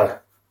pooch. No,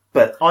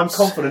 but I'm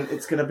confident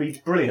it's going to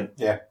be brilliant.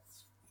 Yeah,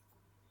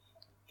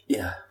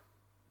 yeah,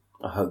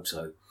 I hope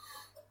so.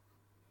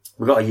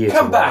 We've got a year.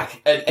 Come back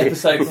at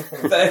episode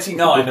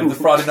 39 of the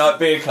Friday Night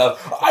Beer Club.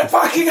 I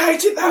fucking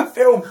hated that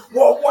film.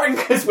 What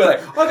wankers were they?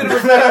 I'm going to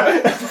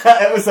remember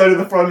that episode of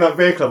the Friday Night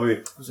Beer Club.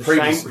 It was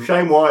a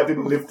shame Wyatt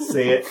didn't live to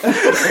see it.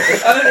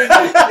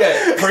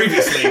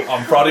 Previously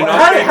on Friday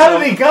Night Beer Club. How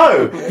did he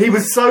go? He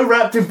was so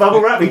wrapped in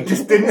bubble wrap, he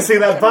just didn't see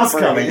that bus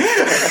coming.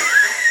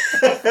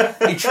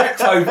 He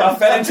trekked over,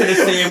 fell into the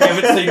sea, and we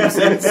haven't seen him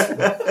since.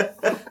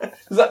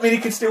 Does that mean he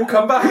could still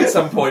come back at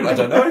some point? I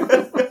don't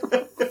know.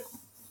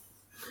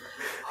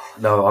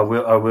 No, I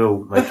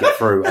will make it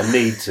through. I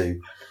need to.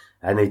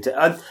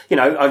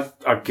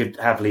 I could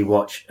happily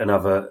watch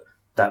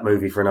that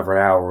movie for another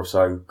hour or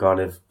so. Kind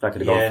of, that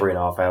could have gone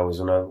 3.5 hours,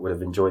 and I would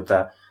have enjoyed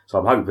that. So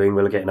I'm hoping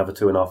we'll get another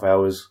 2.5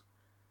 hours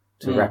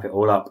to wrap it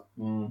all up,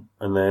 and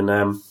then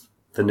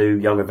the new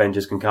Young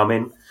Avengers can come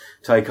in,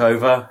 take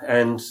over,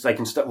 and they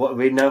can start. What are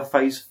we now?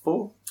 Phase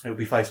 4. It'll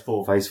be Phase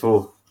 4. Phase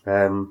 4.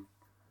 And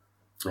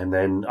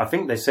then I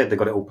think they said they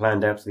got it all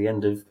planned out to the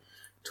end of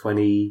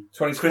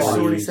 2025. Chris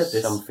already said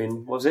this.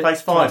 Something. What was it?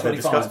 Phase 5. They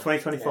discussed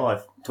 2025.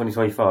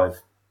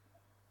 2025.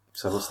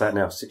 So what's that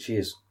now? 6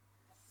 years.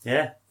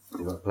 Yeah.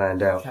 We've got it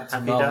planned out.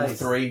 Captain Marvel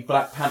 3,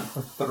 Black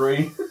Panther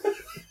 3.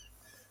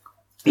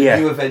 Yeah.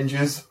 New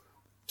Avengers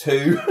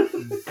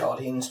 2.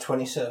 Guardians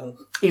 27.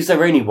 Is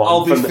there anyone?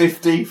 I'll be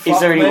 50. Is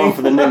there anyone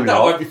for the new lot? I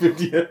won't be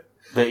 50 yet.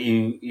 That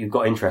you've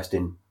got interest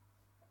in?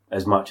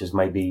 As much as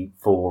maybe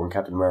Thor and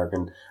Captain America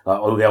and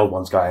all the old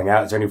ones going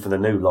out. Is there anything for the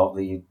new lot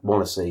that you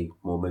want to see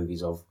more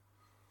movies of?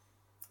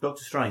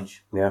 Doctor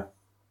Strange. Yeah.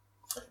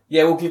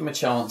 Yeah, we'll give him a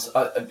chance.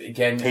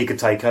 Again, he could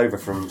take over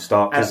from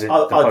Stark.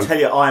 I'll tell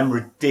you, I am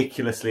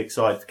ridiculously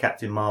excited for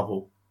Captain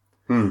Marvel.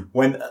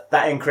 When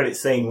that end credit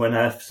scene, when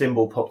her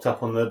symbol popped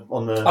up on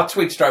the I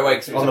twigged straight away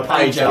because it was on the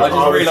page. pager. I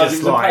just realised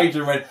it was a page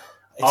and went,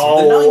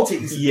 it's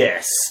the 90s.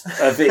 Yes.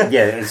 As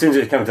soon as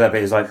it came to that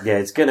bit, it's like,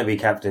 it's going to be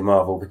Captain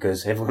Marvel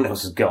because everyone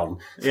else is gone.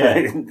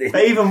 Yeah.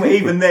 But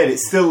even then,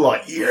 it's still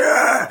like,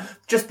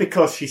 just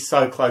because she's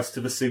so close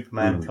to the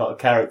Superman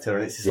character,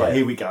 and it's just like,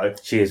 here we go.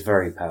 She is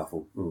very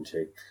powerful, isn't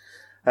she?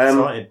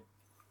 Excited.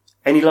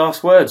 Any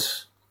last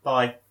words?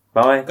 Bye.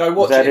 Bye. Go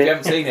watch it if you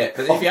haven't seen it.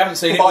 But if you haven't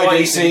seen it, bye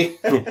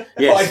DC. Bye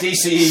DC.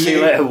 See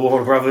you later,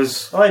 Warner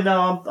Brothers. I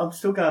know. I'm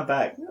still going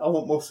back. I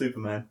want more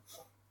Superman.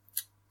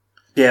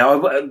 Yeah,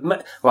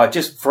 right.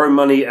 Just throw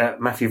money at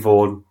Matthew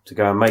Vaughn to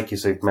go and make your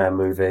Superman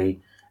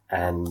movie,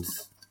 and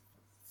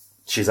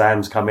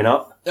Shazam's coming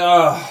up.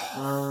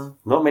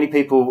 Not many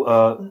people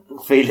are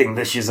feeling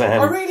the Shazam.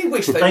 I really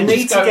wish they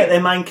need to get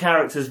their main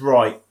characters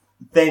right,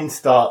 then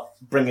start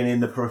bringing in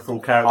the peripheral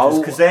characters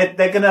because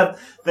they're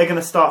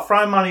gonna start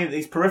throwing money at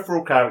these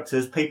peripheral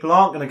characters. People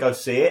aren't going to go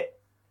see it,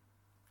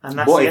 and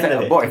that's the end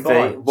of it.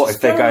 What if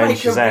they're going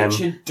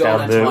Shazam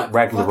down the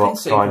Ragnarok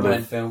kind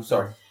of film?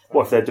 Sorry.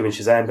 What if they're doing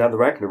Shazam down the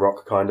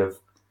Ragnarok kind of?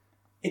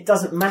 It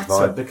doesn't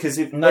matter because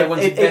it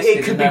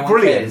could be no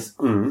brilliant,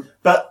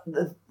 but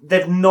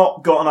they've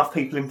not got enough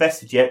people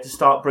invested yet to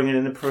start bringing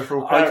in the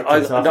peripheral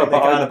characters. I think they're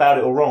going about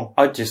it all wrong.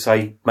 I'd just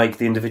say make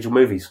the individual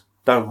movies.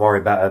 Don't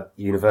worry about a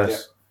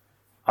universe.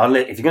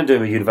 If you're going to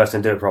do a universe,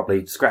 then do it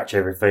properly. Scratch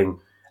everything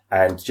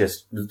and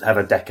just have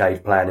a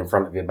decade plan in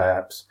front of you,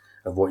 perhaps,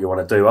 of what you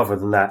want to do. Other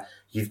than that,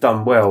 you've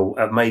done well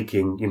at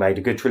you made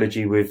a good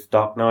trilogy with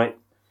Dark Knight.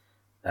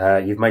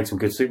 You've made some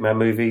good Superman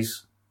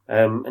movies,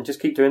 and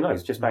just keep doing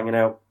those. Just banging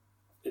out.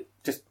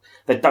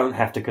 They don't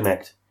have to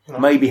connect. No.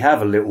 Maybe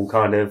have a little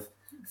kind of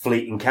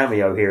fleeting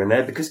cameo here and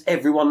there because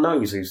everyone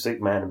knows who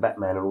Superman and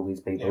Batman and all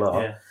these people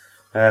are.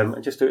 Yeah.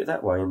 And just do it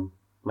that way and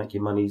make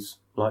your monies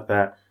like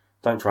that.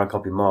 Don't try and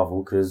copy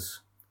Marvel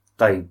because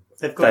they've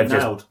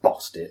just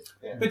bossed it.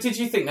 Yeah. But did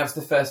you think that was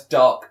the first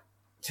dark,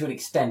 to an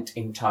extent,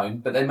 in tone?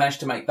 But they managed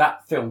to make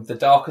that film the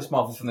darkest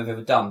Marvel film they've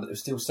ever done, but there was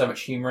still so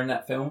much humour in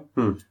that film.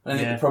 And I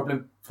think the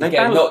problem,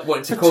 again, not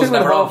wanting to cause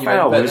another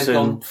argument, but they've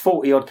gone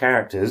 40-odd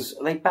characters,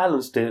 and they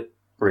balanced it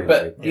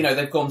brilliantly. But,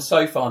 they've gone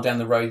so far down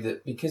the road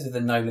that because of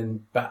the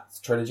Nolan Bats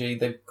trilogy,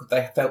 they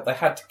felt they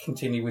had to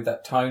continue with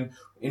that tone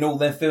in all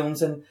their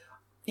films. And,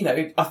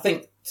 I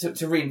think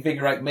to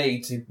reinvigorate me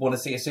to want to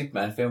see a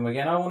Superman film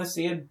again, I want to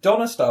see a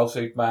Donner-style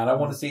Superman. I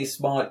want to see a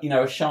smart,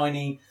 a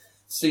shiny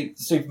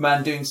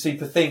Superman doing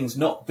super things,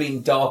 not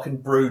being dark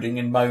and brooding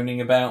and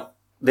moaning about...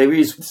 There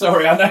is...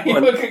 Sorry, I know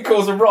you could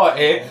cause a riot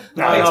here.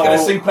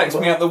 It's going to suplex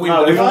me out the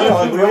window.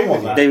 I agree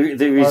on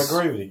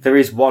that. There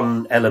is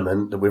one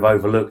element that we've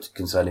overlooked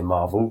concerning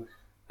Marvel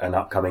and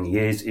upcoming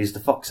years is the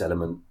Fox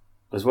element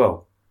as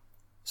well.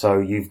 So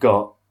you've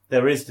got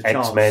there is the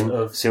X-Men,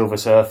 of Silver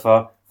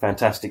Surfer,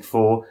 Fantastic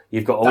Four.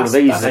 You've got all of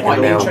these that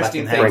can now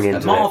bring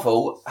into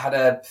Marvel had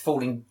a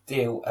falling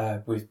deal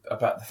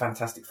about the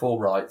Fantastic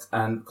Four rights,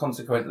 and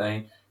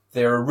consequently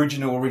their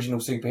original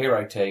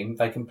superhero team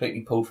they completely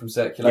pulled from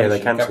circulation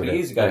a couple of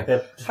years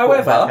ago.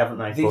 However,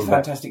 the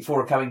Fantastic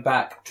Four are coming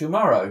back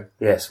tomorrow.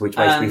 Yes, which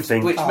makes me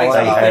think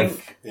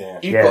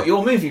you've got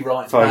your movie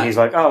rights. So he's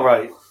like,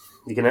 right.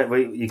 You can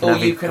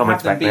have your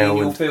comics back now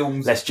and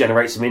films. Let's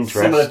generate some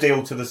interest. Similar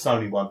deal to the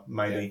Sony one,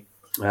 maybe.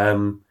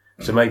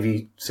 So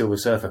maybe Silver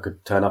Surfer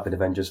could turn up in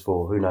Avengers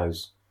 4. Who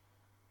knows?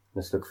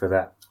 Let's look for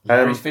that.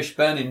 Larry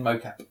Fishburne in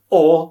mocap.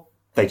 Or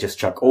they just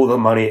chuck all the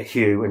money at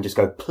Hugh and just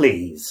go,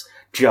 please,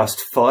 just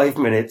 5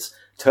 minutes,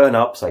 turn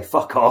up, say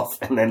fuck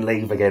off, and then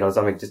leave again or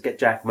something. Just get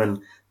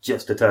Jackman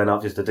just to turn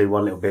up, just to do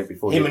one little bit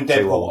before him and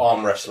Deadpool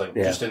arm wrestling,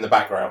 just in the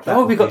background.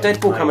 Oh, we've got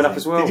Deadpool coming up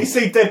as well. Did you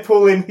see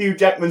Deadpool in Hugh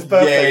Jackman's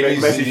birthday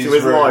message to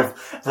his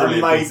wife?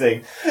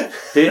 Amazing.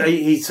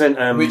 He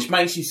sent, which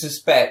makes you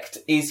suspect,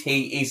 is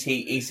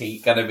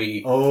he going to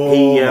be...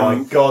 Oh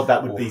my God,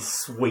 that would be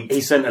sweet.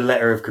 He sent a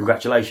letter of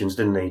congratulations,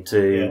 didn't he,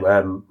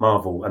 to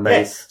Marvel, and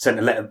they sent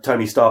a letter,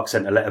 Tony Stark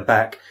sent a letter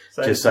back,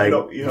 just saying,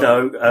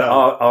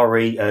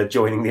 Ari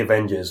joining the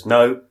Avengers.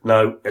 No,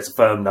 it's a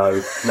firm no.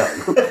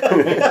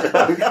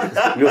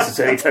 Yours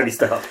sincerely, Tony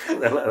Stark.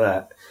 Like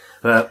that.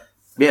 But,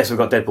 so we've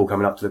got Deadpool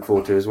coming up to look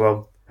forward to as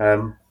well.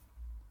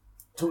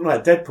 Talking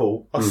about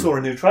Deadpool, I saw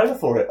a new trailer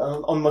for it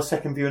on my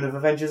second viewing of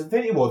Avengers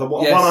Infinity War, the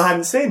one I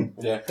hadn't seen.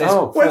 Yeah.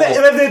 When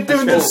they're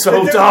doing it's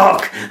so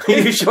dark. Are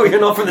you sure you're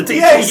not from the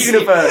DC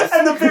universe?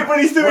 And the bit when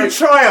he's doing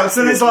tryouts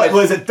and it's like, well,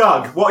 is it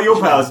Doug? What are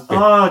your powers?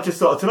 Just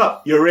sort of turn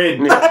up. You're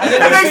in. And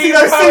then next thing you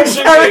know, Steve's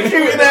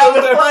parachuting out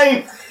of the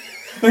plane.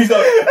 He's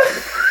like...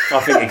 I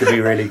think it could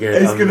be really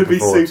good. It's going to be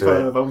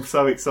superb. I'm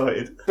so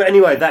excited. But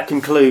anyway, that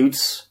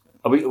concludes...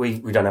 We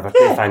don't have a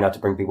cliffhanger to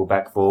bring people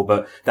back for,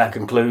 but that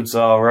concludes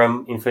our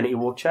Infinity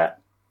War chat.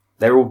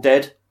 They're all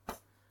dead.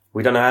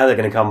 We don't know how they're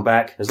going to come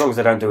back. As long as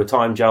they don't do a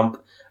time jump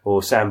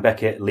or Sam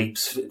Beckett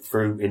leaps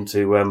through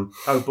into...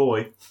 oh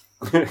boy.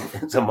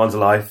 someone's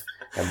life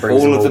and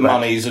brings all of the back.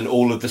 monies and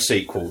all of the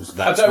sequels.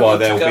 That's why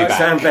they'll be back.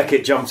 Sam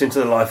Beckett jumps into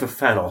the life of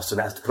Thanos and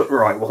has to put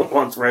right what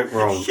once went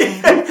wrong.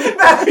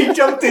 Now he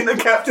jumped into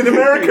Captain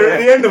America at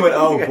the end and went,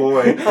 oh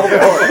boy.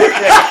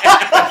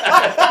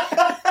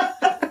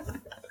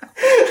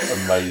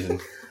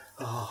 Amazing.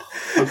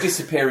 I'm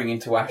disappearing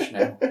into ash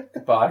now.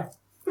 Goodbye.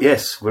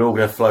 Yes, we're all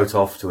going to float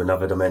off to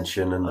another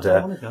dimension and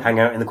hang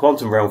out in the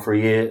quantum realm for a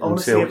year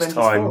until it's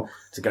time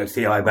to go to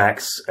the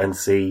IMAX and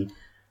see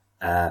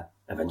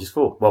Avengers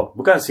 4. Well,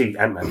 we're going to see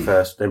Ant-Man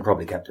first, then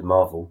probably Captain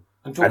Marvel.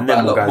 And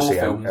then we'll go and see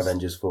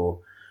Avengers 4.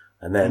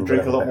 And then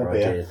drink a lot more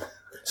beer.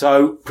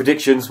 So,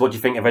 predictions, what do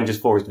you think Avengers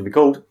 4 is going to be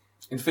called?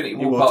 Infinity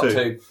War Part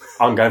 2.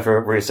 I'm going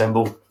for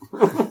Reassemble.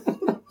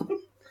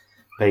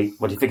 Pete,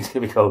 what do you think it's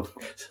going to be called?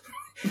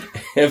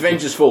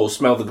 Avengers 4,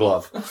 Smell the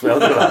Glove. Smell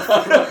the glove.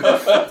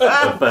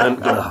 The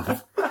burnt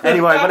glove.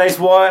 Anyway, my name's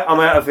Wyatt.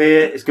 I'm out of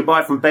here. It's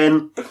goodbye from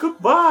Ben.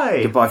 Goodbye.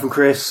 Goodbye from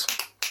Chris.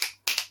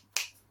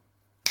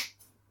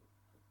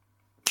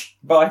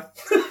 Bye.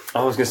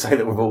 I was going to say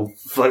that we've all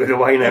floated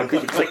away now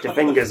because you clicked your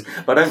fingers,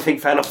 but I don't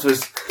think Thanos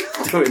was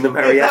doing the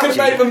mariachi. Could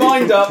have made my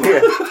mind up.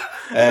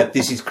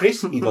 This is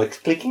Chris. He likes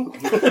clicking.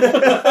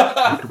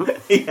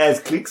 He has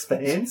clicks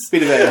fans.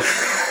 Bit of a...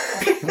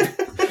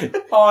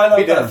 I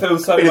love that film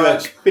so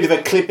much. Bit of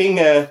a clipping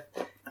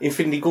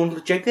Infinity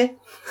Gauntlet joke there.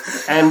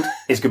 And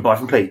it's goodbye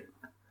from Pete.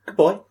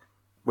 Goodbye.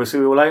 We'll see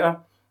you all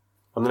later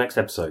on the next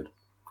episode.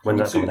 When's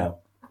that coming out?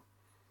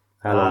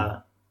 How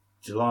long?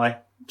 July.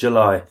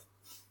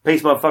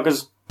 Peace,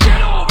 motherfuckers.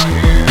 Get over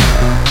here!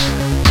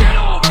 Get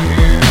over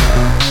here!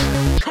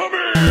 Come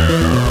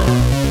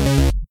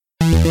here!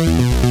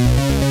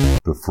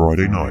 The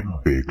Friday Night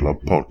Beer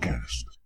Club Podcast.